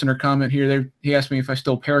listener comment here. He asked me if I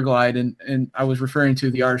still paraglide, and I was referring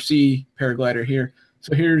to the RC paraglider here.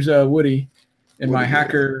 So here's Woody in my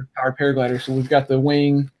Hacker Power paraglider. So we've got the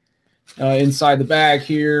wing inside the bag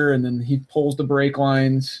here, and then he pulls the brake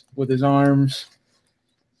lines with his arms,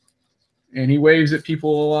 and he waves at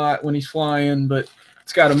people a lot when he's flying, but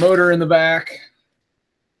it's got a motor in the back,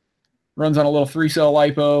 runs on a little 3-cell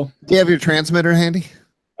LiPo. Do you have your transmitter handy?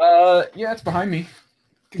 Yeah, it's behind me.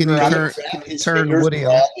 Can you turn Woody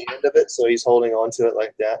on the end of it so he's holding on to it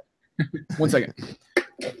like that? 1 second.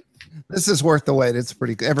 This is worth the wait. It's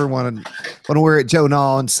pretty good. Everyone, when we're at Joe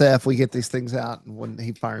Nall and Seth, we get these things out, and when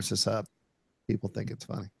he fires this up, people think it's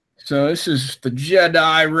funny. So this is the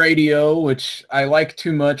Jeti radio, which I like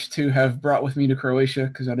too much to have brought with me to Croatia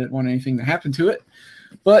because I didn't want anything to happen to it.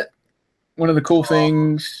 But one of the cool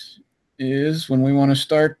things is when we want to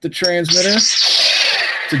start the transmitter,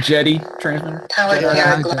 it's a Jeti transmitter. Power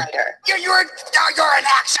paraglider. You're an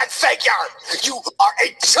action figure. You are a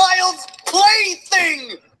child's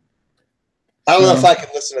plaything. I don't know if I can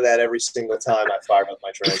listen to that every single time I fire up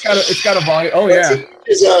my transmitter. It's got a volume. Oh yeah.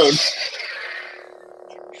 His own.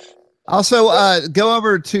 Also, go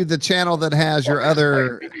over to the channel that has your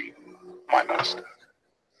other. My master.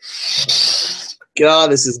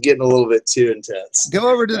 God, this is getting a little bit too intense. Go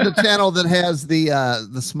over to the channel that has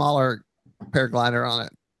the smaller paraglider on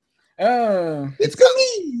it. Oh, it's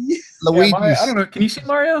me, Luigi. Yeah, I don't know. Can you see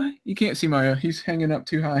Mario? You can't see Mario. He's hanging up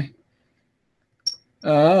too high.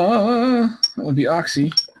 That would be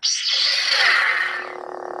Oxy.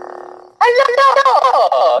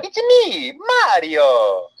 Hello, it's me,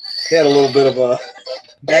 Mario. He had a little bit of a.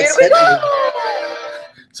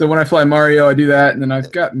 So when I fly Mario, I do that, and then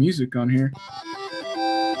I've got music on here.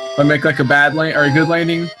 If I make like a bad landing or a good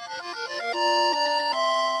landing,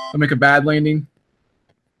 I make a bad landing.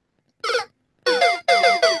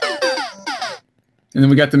 And then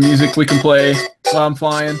we got the music we can play while I'm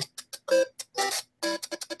flying.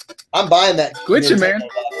 I'm buying that. Glitching, man. By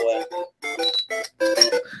the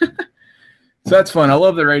way. So that's fun. I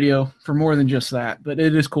love the radio for more than just that, but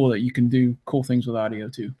it is cool that you can do cool things with audio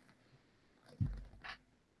too.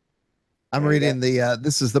 I'm reading the,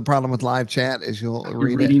 this is the problem with live chat is you'll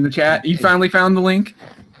reading the chat. You finally found the link?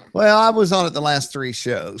 Well, I was on it the last 3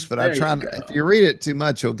 shows, but I'm trying to, if you read it too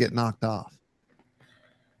much, you'll get knocked off.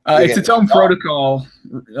 It's its own protocol,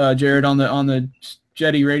 Jared, on the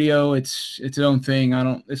Jeti radio. It's its own thing.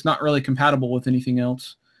 It's not really compatible with anything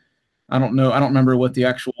else. I don't know. I don't remember what the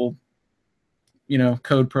actual,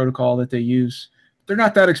 code protocol that they use. They're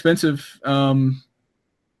not that expensive. $30,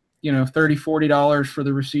 $40 for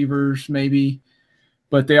the receivers maybe,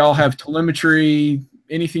 but they all have telemetry.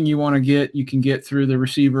 Anything you want to get, you can get through the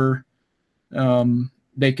receiver.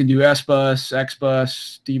 They can do S-Bus,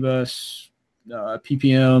 X-Bus, D-Bus,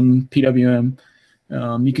 PPM, PWM.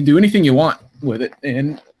 You can do anything you want with it.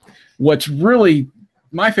 And what's really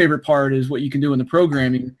my favorite part is what you can do in the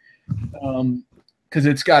programming, because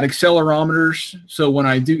it's got accelerometers. So when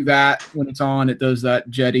I do that, when it's on, it does that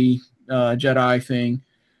Jeti thing.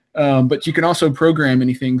 But you can also program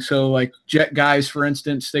anything. So like jet guys, for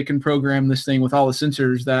instance, they can program this thing with all the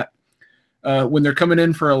sensors that when they're coming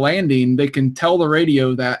in for a landing, they can tell the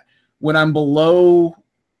radio that when I'm below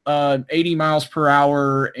 80 miles per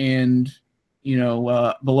hour and,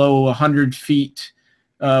 below 100 feet,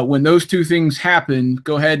 when those two things happen,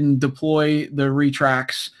 go ahead and deploy the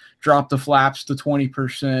retracts, drop the flaps to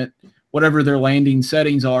 20%, whatever their landing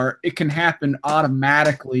settings are. It can happen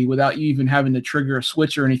automatically without you even having to trigger a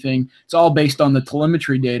switch or anything. It's all based on the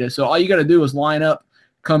telemetry data. So all you got to do is line up,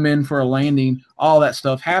 come in for a landing, all that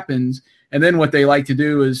stuff happens. And then what they like to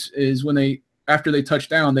do is when after they touch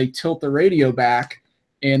down, they tilt the radio back,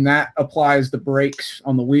 and that applies the brakes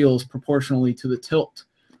on the wheels proportionally to the tilt.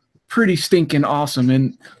 Pretty stinking awesome.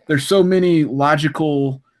 And there's so many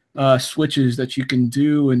logical switches that you can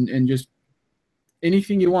do and just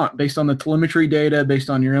anything you want based on the telemetry data,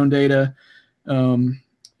 based on your own data.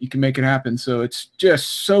 You can make it happen. So it's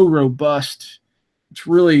just so robust. It's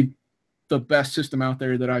really the best system out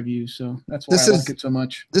there that I've used. So that's why I like it so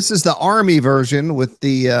much. This is the Army version with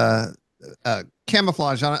the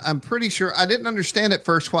camouflage on it. I'm pretty sure I didn't understand at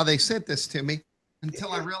first why they sent this to me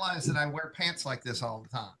until I realized that I wear pants like this all the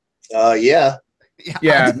time. Yeah.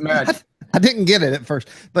 Yeah, I didn't get it at first,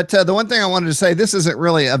 but the one thing I wanted to say, this isn't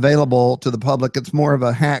really available to the public. It's more of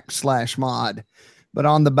a hack/mod, but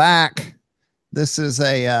on the back, this is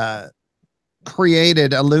a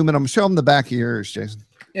created aluminum. Show them the back of yours, Jason.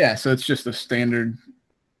 Yeah. So it's just a standard.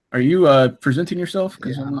 Are you presenting yourself?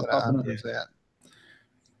 Because I'm not popping up as that.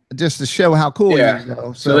 Just to show how cool you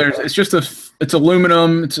go. So it's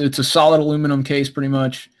aluminum. It's a solid aluminum case pretty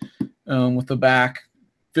much with the back.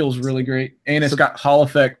 Feels really great. And it's got Hall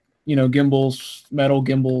effect, gimbals, metal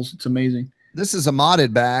gimbals. It's amazing. This is a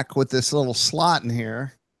modded back with this little slot in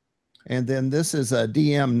here. And then this is a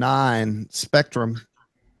DM9 Spectrum.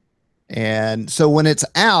 And so when it's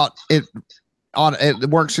out, it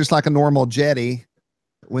works just like a normal Jeti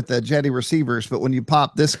with the Jeti receivers. But when you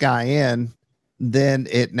pop this guy in, then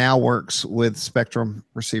it now works with Spectrum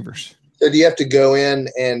receivers. So do you have to go in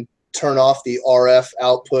and turn off the RF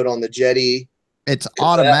output on the Jeti? It's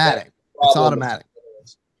automatic. It's automatic.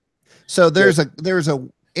 So there's a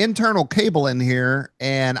internal cable in here,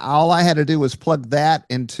 and all I had to do was plug that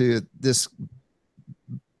into this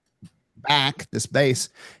base,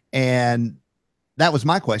 and that was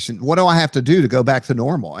my question. What do I have to do to go back to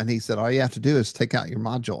normal? And he said, all you have to do is take out your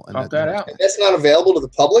module. And pop that out. And that's not available to the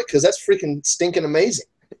public because that's freaking stinking amazing.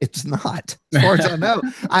 It's not, as far as I know.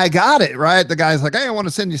 I got it, right? The guy's like, hey, I want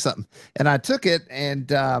to send you something. And I took it,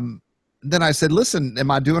 and then I said, listen,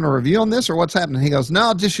 am I doing a review on this or what's happening? He goes,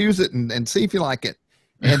 no, just use it and see if you like it.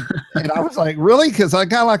 And I was like, really? Because I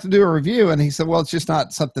kind of like to do a review. And he said, well, it's just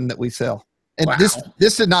not something that we sell. And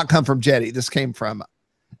this did not come from Jeti. This came from,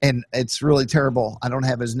 and it's really terrible. I don't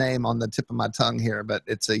have his name on the tip of my tongue here, but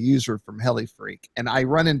it's a user from Heli Freak. And I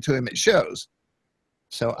run into him at shows.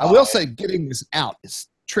 So I will say getting this out is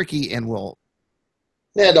tricky and will.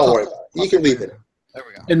 Yeah, don't worry about it. You can leave it. There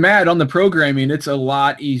we go. And Matt, on the programming, it's a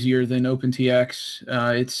lot easier than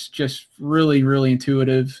OpenTX. It's just really, really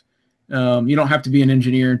intuitive. You don't have to be an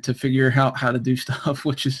engineer to figure out how to do stuff,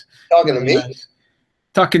 which is talking to me. Nice.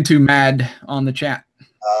 Talking to Mad on the chat.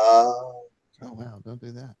 Oh wow! Don't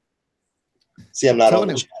do that. See, I'm not on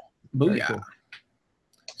the chat. Booyah. Cool.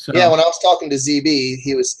 So, yeah, when I was talking to ZB,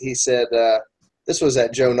 he said this was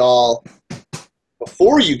at Joe Nall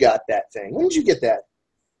before you got that thing. When did you get that?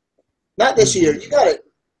 Not this year. You got it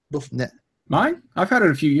before. Mine? I've had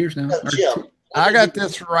it a few years now. No, Jim. I got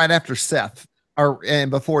this right after Seth,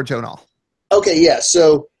 and before Joe Nall. Okay, yeah.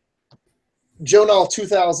 So Joe Nall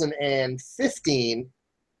 2015.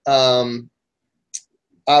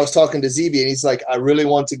 I was talking to ZB, and he's like, "I really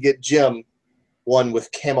want to get Jim one with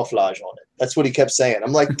camouflage on it." That's what he kept saying.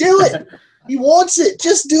 I'm like, "Do it! He wants it.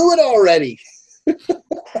 Just do it already."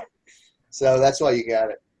 So that's why you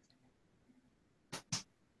got it.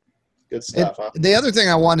 Good stuff, huh? The other thing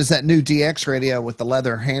I want is that new DX radio with the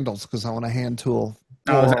leather handles because I want a hand tool.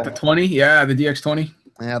 Oh, is that the 20? Yeah, the DX20.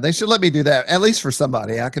 Yeah, they should let me do that, at least for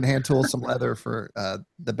somebody. I can hand tool some leather for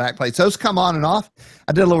the back plates. Those come on and off.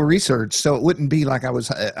 I did a little research, so it wouldn't be like I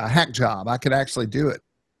was a hack job. I could actually do it.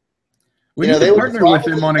 We need to partner with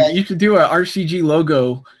them on you could do a RCG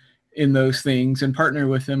logo in those things and partner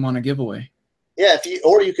with them on a giveaway. Yeah,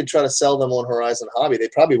 or you could try to sell them on Horizon Hobby. They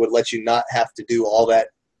probably would let you not have to do all that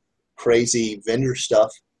crazy vendor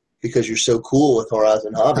stuff because you're so cool with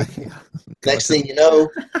Horizon Hobby. Next thing you know,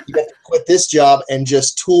 you have to quit this job and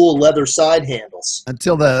just tool leather side handles.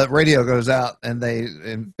 Until the radio goes out and they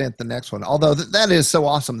invent the next one. Although that is so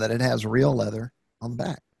awesome that it has real leather on the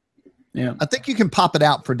back. Yeah. I think you can pop it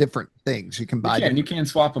out for different things. You can buy it. You can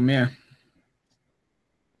swap them, yeah.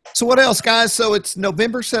 So what else, guys? So it's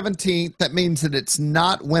November 17th. That means that it's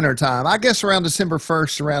not wintertime. I guess around December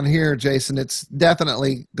 1st around here, Jason, it's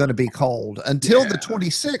definitely going to be cold. Until the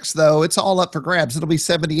 26th, though, it's all up for grabs. It'll be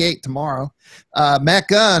 78 tomorrow. Matt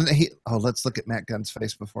Gunn, let's look at Matt Gunn's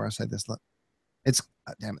face before I say this. Look, it's,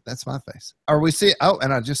 damn it, that's my face. Are we seeing,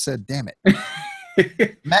 and I just said, damn it.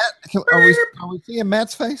 Matt, are we seeing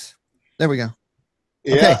Matt's face? There we go.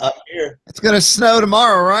 Yeah, okay. I'm here. It's going to snow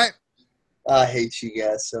tomorrow, right? I hate you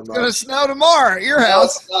guys so much. It's going to snow tomorrow at your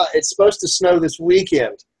house. It's supposed to snow this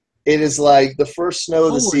weekend. It is like the first snow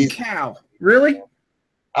of the season. Holy cow. Really?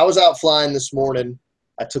 I was out flying this morning.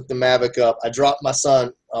 I took the Mavic up. I dropped my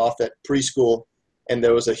son off at preschool, and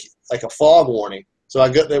there was a fog warning. So I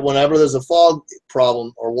go there whenever there's a fog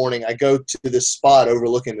problem or warning, I go to this spot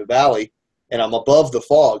overlooking the valley, and I'm above the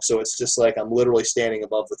fog. So it's just like I'm literally standing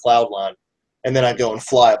above the cloud line. And then I go and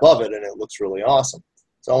fly above it, and it looks really awesome.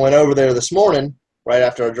 So I went over there this morning, right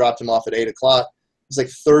after I dropped him off at 8 o'clock. It was like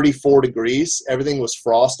 34 degrees. Everything was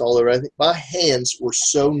frost all over everything. My hands were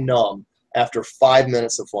so numb after 5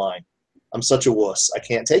 minutes of flying. I'm such a wuss. I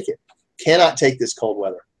can't take it. Cannot take this cold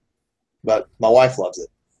weather. But my wife loves it.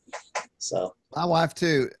 So my wife,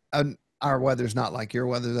 too. Our weather's not like your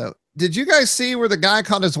weather, though. Did you guys see where the guy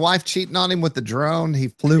caught his wife cheating on him with the drone? He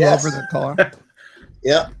flew over the car.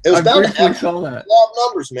 Yeah. It was bound to happen. Saw that. Law of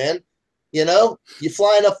numbers, man. You know, you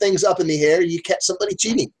fly enough things up in the air, you catch somebody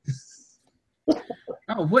cheating.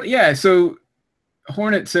 Oh, what? Yeah. So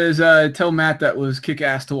Hornet says, tell Matt that was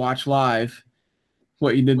kick-ass to watch live,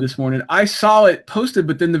 what you did this morning. I saw it posted,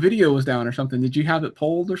 but then the video was down or something. Did you have it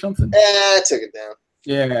pulled or something? I took it down.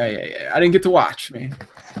 Yeah. I didn't get to watch, man.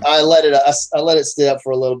 I let it stay up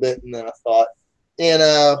for a little bit, and then I thought,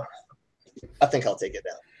 I think I'll take it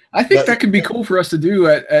down. I think that could be cool for us to do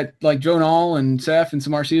at like Joe Nall and Seth and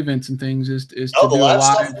some RC events and things is to do a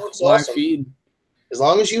live feed. As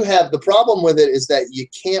long as you have – the problem with it is that you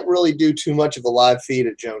can't really do too much of a live feed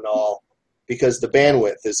at Joe Nall because the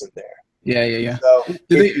bandwidth isn't there. Yeah. So have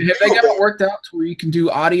they got it worked out to where you can do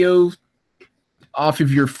audio off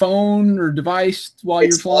of your phone or device while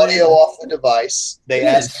you're flying? Audio off the device. They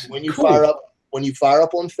ask when you fire up on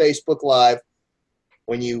Facebook Live,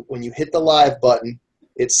 when you hit the live button,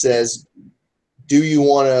 it says, do you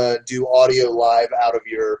want to do audio live out of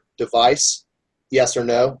your device? Yes or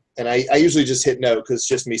no? And I usually just hit no because it's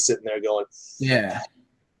just me sitting there going. Yeah.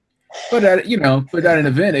 But at an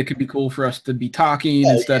event, it could be cool for us to be talking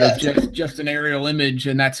instead of just an aerial image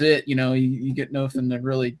and that's it. You know, you get nothing to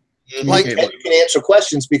really communicate with. You can answer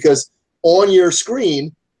questions because on your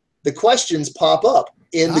screen, the questions pop up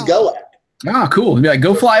in the Go app. Ah, cool. Be like,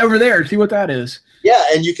 go fly over there and see what that is. Yeah,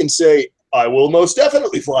 and you can say, I will most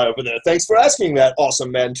definitely fly over there. Thanks for asking that,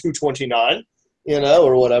 awesome man 229,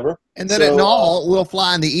 or whatever. And then at Nall, we'll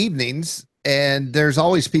fly in the evenings, and there's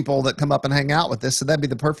always people that come up and hang out with us, so that'd be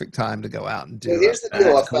the perfect time to go out and do it. Here's the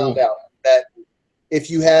deal I found out, that if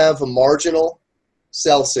you have a marginal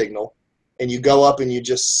cell signal and you go up and you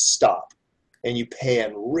just stop and you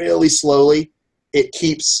pan really slowly, it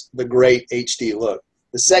keeps the great HD look.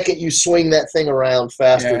 The second you swing that thing around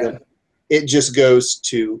faster than it just goes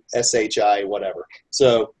to SHI whatever.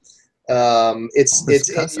 So it's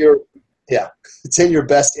in your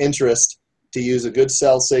best interest to use a good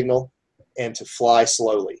cell signal and to fly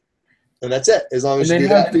slowly, and that's it. As long as you do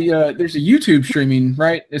that. There's a YouTube streaming,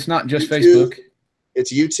 right? It's not just Facebook.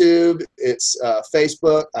 It's YouTube. It's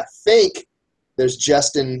Facebook. I think there's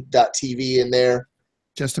Justin.tv in there.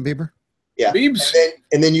 Justin Bieber. Yeah. Beebs.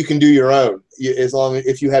 And then you can do your own, as long as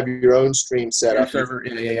if you have your own stream set up. Server.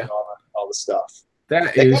 Yeah. All the stuff.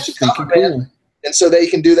 That They is got you stinking covered, man. cool. And so they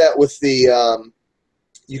can do that with the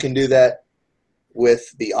you can do that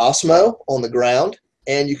with the Osmo on the ground,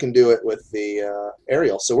 and you can do it with the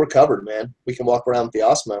aerial. So we're covered, man. We can walk around with the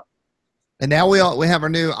Osmo. And now we have our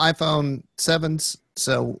new iPhone 7s,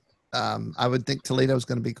 so I would think Toledo's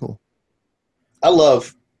going to be cool. I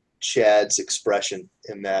love Chad's expression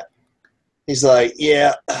in that. He's like,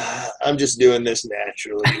 yeah, I'm just doing this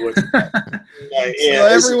naturally. So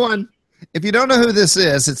everyone, if you don't know who this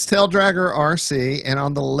is, it's Tail Dragger RC, and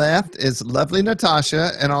on the left is lovely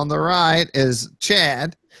Natasha, and on the right is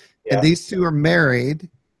Chad. Yeah. And these two are married,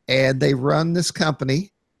 and they run this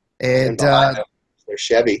company. And they're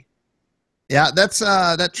Chevy. yeah, that's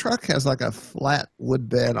that truck has like a flat wood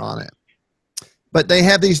bed on it. But they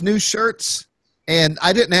have these new shirts, and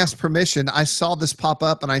I didn't ask permission. I saw this pop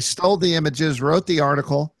up, and I stole the images, wrote the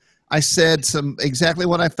article. I said exactly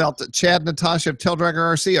what I felt, that Chad and Natasha of Tail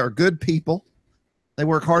Dragger RC are good people. They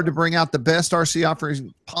work hard to bring out the best RC offerings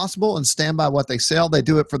possible and stand by what they sell. They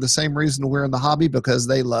do it for the same reason we're in the hobby, because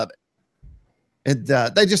they love it.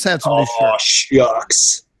 And they just had some new shirts. Oh,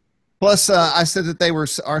 shucks. Plus, I said that they were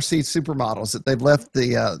RC supermodels, that they've left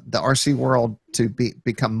the RC world to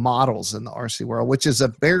become models in the RC world, which is a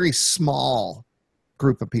very small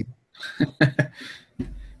group of people.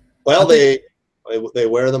 Well, they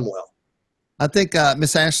wear them well. I think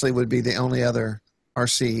Miss Ashley would be the only other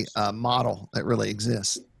RC model that really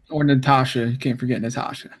exists. Or Natasha. You can't forget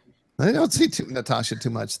Natasha. I don't see Natasha too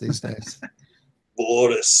much these days.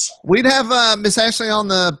 Boris. We'd have Miss Ashley on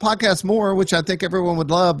the podcast more, which I think everyone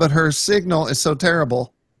would love, but her signal is so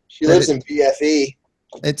terrible. She lives in BFE.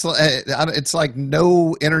 It's like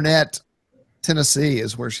no internet. Tennessee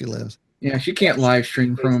is where she lives. Yeah, she can't live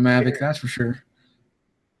stream from a Mavic, that's for sure.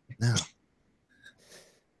 No.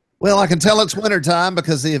 Well, I can tell it's wintertime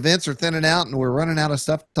because the events are thinning out and we're running out of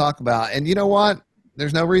stuff to talk about. And you know what?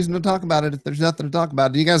 There's no reason to talk about it if there's nothing to talk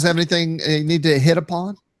about. Do you guys have anything you need to hit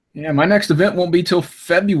upon? Yeah, my next event won't be till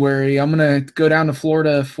February. I'm going to go down to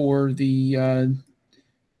Florida for the,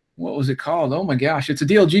 what was it called? Oh, my gosh. It's a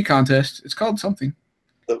DLG contest. It's called something.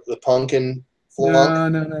 The pumpkin.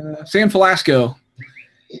 No. San Falasco.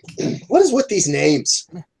 What is with these names?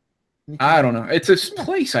 I don't know. It's a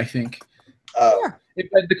place, I think. Oh.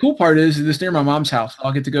 The cool part is it's near my mom's house.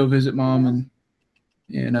 I'll get to go visit mom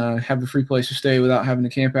and have a free place to stay without having to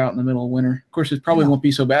camp out in the middle of winter. Of course, it probably won't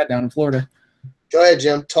be so bad down in Florida. Go ahead,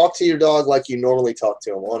 Jim. Talk to your dog like you normally talk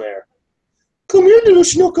to him on air. Come here, little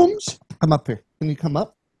schnookums. Come up here. Can you come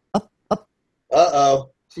up? Up.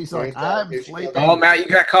 Uh-oh. She's like, I'm sleeping. Oh, Matt, you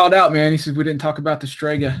got called out, man. He said we didn't talk about the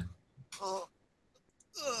Strega.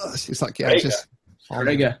 She's like, yeah, just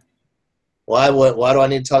Strega. Why do I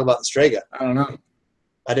need to talk about the Strega? I don't know.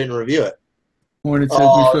 I didn't review it. When it says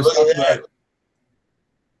we're supposed to talk about it.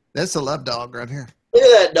 That's a love dog right here. Look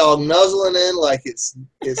at that dog nuzzling in like it's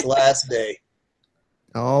last day.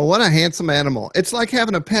 Oh, what a handsome animal. It's like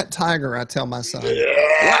having a pet tiger, I tell my son.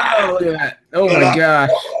 Wow, look at that. Oh, my gosh.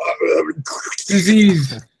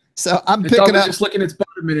 Disease. So I'm The picking dog was up. just licking its butt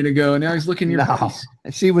a minute ago, and now he's licking your face.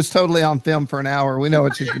 She was totally on film for an hour. We know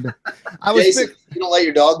what she's doing. I was Jason, you don't let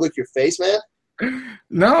your dog lick your face, man?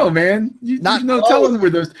 No, man. There's no Oh. telling where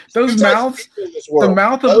those mouths. The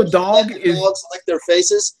mouth of a dog is. Dogs lick their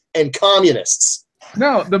faces, and communists.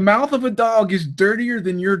 No, the mouth of a dog is dirtier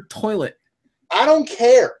than your toilet. I don't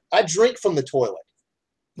care. I drink from the toilet.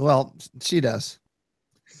 Well, she does.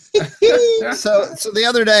 So the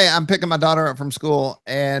other day I'm picking my daughter up from school,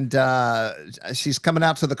 and she's coming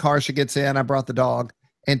out to the car. She gets in. I brought the dog,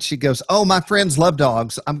 and she goes, "Oh, my friends love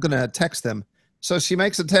dogs. I'm going to text them." So she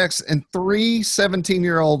makes a text, and 3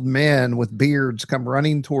 17-year-old men with beards come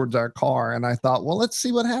running towards our car. And I thought, well, let's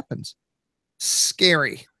see what happens.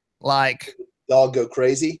 Scary. Like, Dog go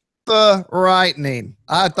crazy. frightening.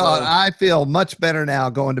 I thought, I feel much better now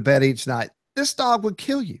going to bed each night. This dog would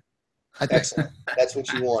kill you. Excellent. That's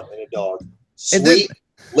what you want in a dog. And then- Sweet,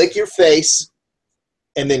 lick your face,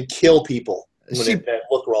 and then kill people when they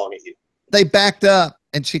look wrong at you. They backed up,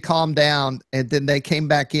 and she calmed down, and then they came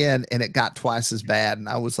back in, and it got twice as bad. And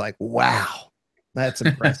I was like, wow, that's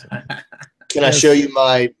impressive. Can I show you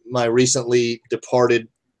my recently departed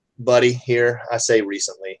buddy here? I say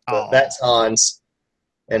recently, but that's Hans.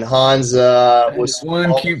 And Hans was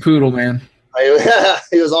one cute poodle, man.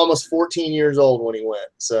 He was almost 14 years old when he went.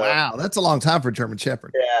 So Wow, that's a long time for a German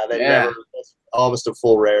Shepherd. yeah, that's almost a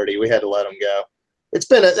full rarity. We had to let him go. It's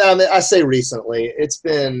been I say recently. It's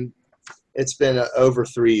been over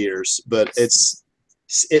 3 years, but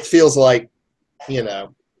it feels like,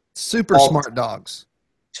 Super smart dogs.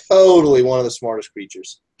 Totally one of the smartest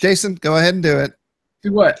creatures. Jason, go ahead and do it.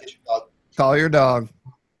 Do what? Call your dog.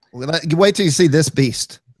 You wait till you see this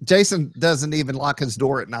beast. Jason doesn't even lock his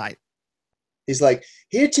door at night. He's like,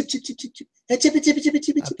 here, chip, chip, chip, chip, chip. Hey, chip, chip, chip, chip,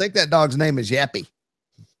 chip, I think that dog's name is Yappy.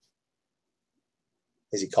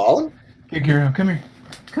 Is he calling? Hey, Giro, come here.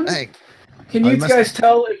 Come here. Hey. Can you guys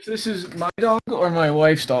tell if this is my dog or my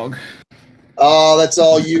wife's dog? Oh, that's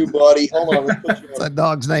all you, buddy. Hold on. Let's put you What's on. that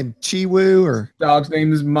dog's name? Chiwu or? Dog's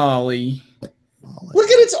name is Molly. Look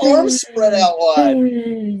at its arms spread out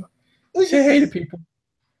wide. Say hey to people.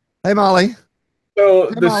 Hey, Molly. So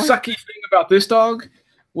Hey, the Molly. sucky thing about this dog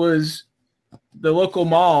was the local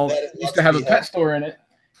mall used to have a pet store in it.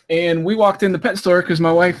 And we walked in the pet store because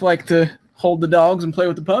my wife liked to hold the dogs and play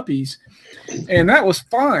with the puppies. And that was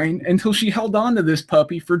fine until she held on to this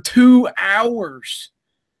puppy for 2 hours.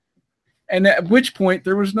 And at which point,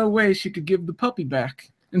 there was no way she could give the puppy back.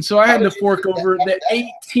 And so I had to fork over the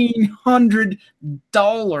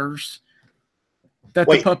 $1,800 that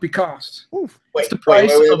the puppy cost. It's the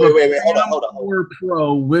price of a hold on.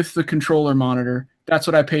 Pro with the controller monitor. That's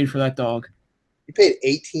what I paid for that dog. You paid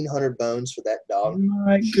 1,800 bones for that dog?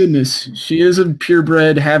 My goodness. She is a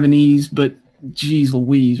purebred Havanese, but geez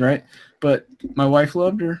Louise, right? But my wife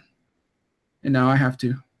loved her, and now I have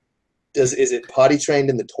to. Is it potty trained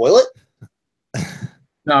in the toilet?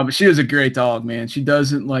 No, but she is a great dog, man. She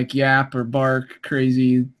doesn't like yap or bark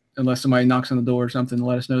crazy unless somebody knocks on the door or something to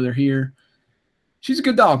let us know they're here. She's a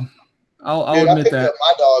good dog. I'll Dude, admit I picked that. up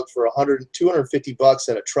my dog for $250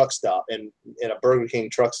 at a truck stop in a Burger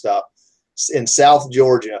King truck stop in South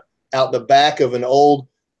Georgia, out the back of an old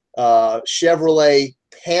Chevrolet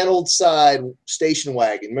paneled side station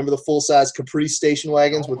wagon. Remember the full size Caprice station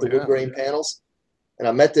wagons with the wood grain panels? And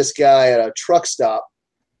I met this guy at a truck stop,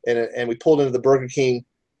 and we pulled into the Burger King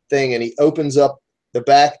thing, and he opens up the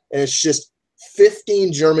back, and it's just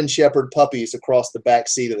 15 German Shepherd puppies across the back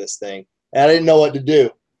seat of this thing. And I didn't know what to do.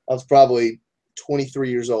 I was probably 23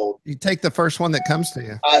 years old. You take the first one that comes to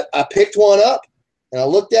you. I picked one up, and I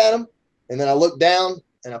looked at him, and then I looked down,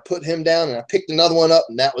 and I put him down, and I picked another one up,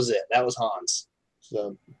 and that was it. That was Hans.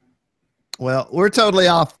 So, well, we're totally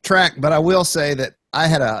off track, but I will say that I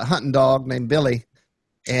had a hunting dog named Billy,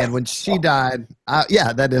 and when she died, I've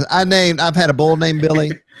had a bull named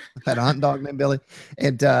Billy. I've had a hunting dog named Billy,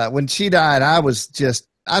 and when she died,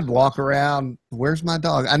 I'd walk around. Where's my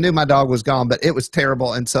dog? I knew my dog was gone, but it was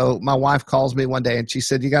terrible. And so my wife calls me one day, and she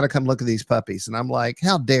said, "You got to come look at these puppies." And I'm like,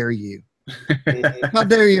 "How dare you? How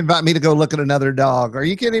dare you invite me to go look at another dog? Are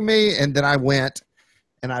you kidding me?" And then I went,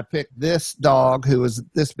 and I picked this dog who was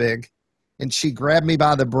this big, and she grabbed me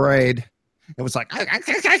by the braid. It was like,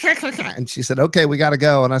 and she said, "Okay, we got to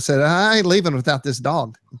go." And I said, "I ain't leaving without this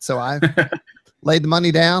dog." And so I laid the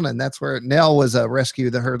money down, and that's where Nell was a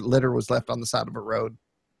rescue. Her litter was left on the side of a road.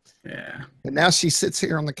 Yeah. And now she sits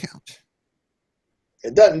here on the couch.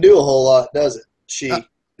 it doesn't do a whole lot, does it?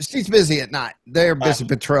 She's busy at night. They're busy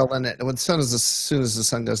patrolling it as soon as the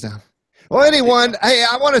sun goes down. Well, anyone, hey,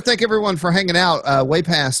 I want to thank everyone for hanging out way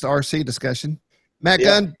past RC discussion. Matt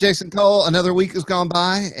Gunn, Jason Cole, another week has gone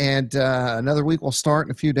by, and another week will start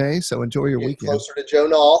in a few days, so enjoy your weekend. Closer to Joe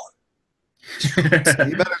Nall.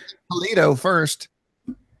 You better Toledo first.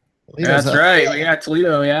 That's right. We got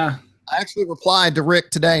Toledo, yeah. I actually replied to Rick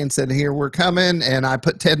today and said, "Here, we're coming," and I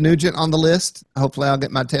put Ted Nugent on the list. Hopefully I'll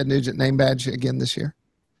get my Ted Nugent name badge again this year.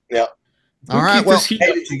 Yeah. All right, well, hey,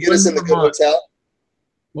 did you get us in the good hotel?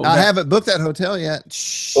 I haven't booked that hotel yet.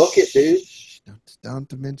 Book it, dude.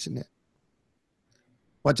 Don't mention it.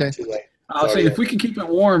 What, Jay? Too late. I'll say if we can keep it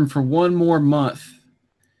warm for one more month,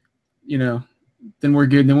 then we're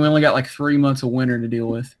good. Then we only got like 3 months of winter to deal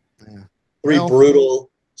with. Yeah. Three brutal,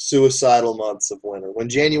 suicidal months of winter. When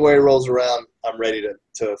January rolls around, I'm ready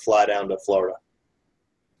to fly down to Florida.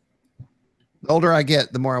 The older I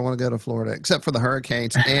get, the more I want to go to Florida, except for the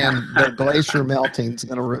hurricanes and the glacier melting is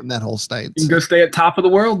going to ruin that whole state. You can go stay at top of the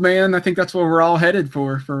world, man. I think that's where we're all headed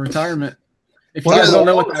for retirement. If you guys don't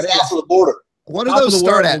know what that is. South of the border. What do those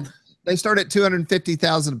start at? They start at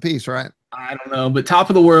 $250,000 a piece, right? I don't know, but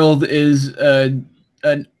top of the world is an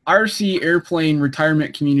RC airplane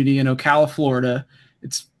retirement community in Ocala, Florida.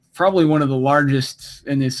 It's probably one of the largest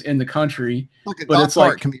in the country. Like a golf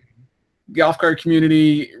cart community. Golf cart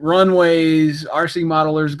community, runways, RC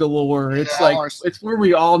modelers galore. It's it's where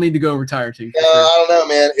we all need to go retire to. Yeah, I don't know,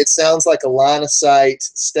 man. It sounds like a line of sight,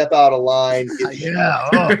 step out of line.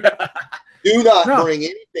 Do not bring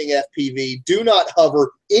anything FPV. Do not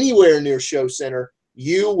hover anywhere near show center.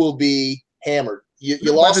 You will be hammered. You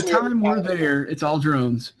lost. By the time we're there, it's all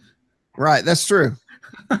drones. Right, that's true.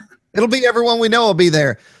 It'll be everyone we know will be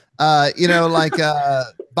there.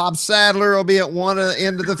 Bob Sadler will be at one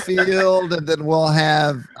end of the field, and then we'll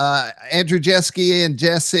have Andrew Jeske and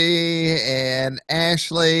Jesse and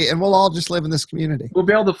Ashley, and we'll all just live in this community. We'll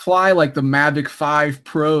be able to fly like the Mavic 5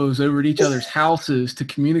 Pros over to each other's houses to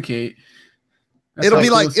communicate. It'll be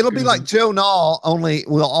like Joe Nall, only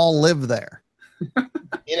we'll all live there.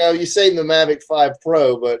 You say the Mavic 5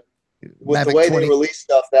 Pro, but with Mavic the way 20. they release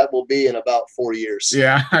stuff, that will be in about 4 years.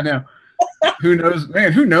 Yeah, I know. Who knows,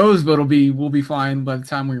 man? Who knows? But we'll be flying by the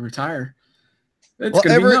time we retire. It's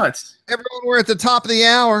gonna be nuts. Everyone, we're at the top of the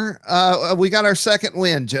hour. We got our second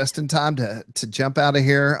win just in time to jump out of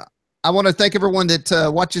here. I want to thank everyone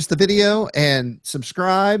that watches the video and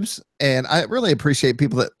subscribes, and I really appreciate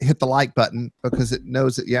people that hit the like button because it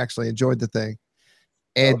knows that you actually enjoyed the thing.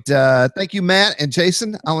 And thank you, Matt and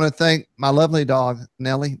Jason. I want to thank my lovely dog,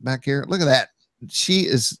 Nellie, back here. Look at that. She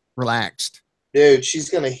is relaxed. Dude,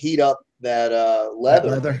 she's going to heat up that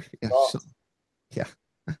leather. Yeah. Yeah.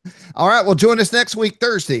 All right. Well, join us next week,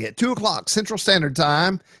 Thursday at 2:00 Central Standard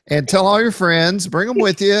Time, and tell all your friends, bring them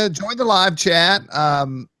with you, join the live chat.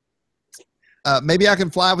 Maybe I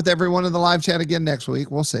can fly with everyone in the live chat again next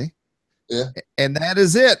week. We'll see. Yeah. And that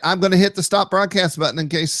is it. I'm going to hit the stop broadcast button in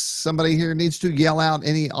case somebody here needs to yell out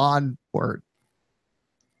any odd word.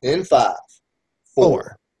 In 5,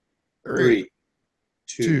 4, 3,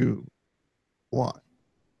 2, 1.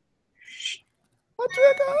 What's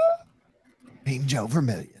it called? Mean Joe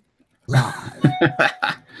Vermillion. Live.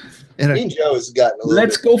 Mean Joe has gotten a little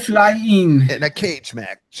Let's go flying. In a cage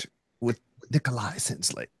match with Nikolai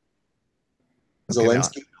Sensley.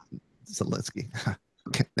 Zelensky. Zelensky.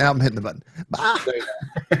 Okay, now I'm hitting the button. Bye.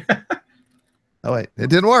 Oh, wait, it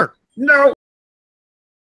didn't work. No.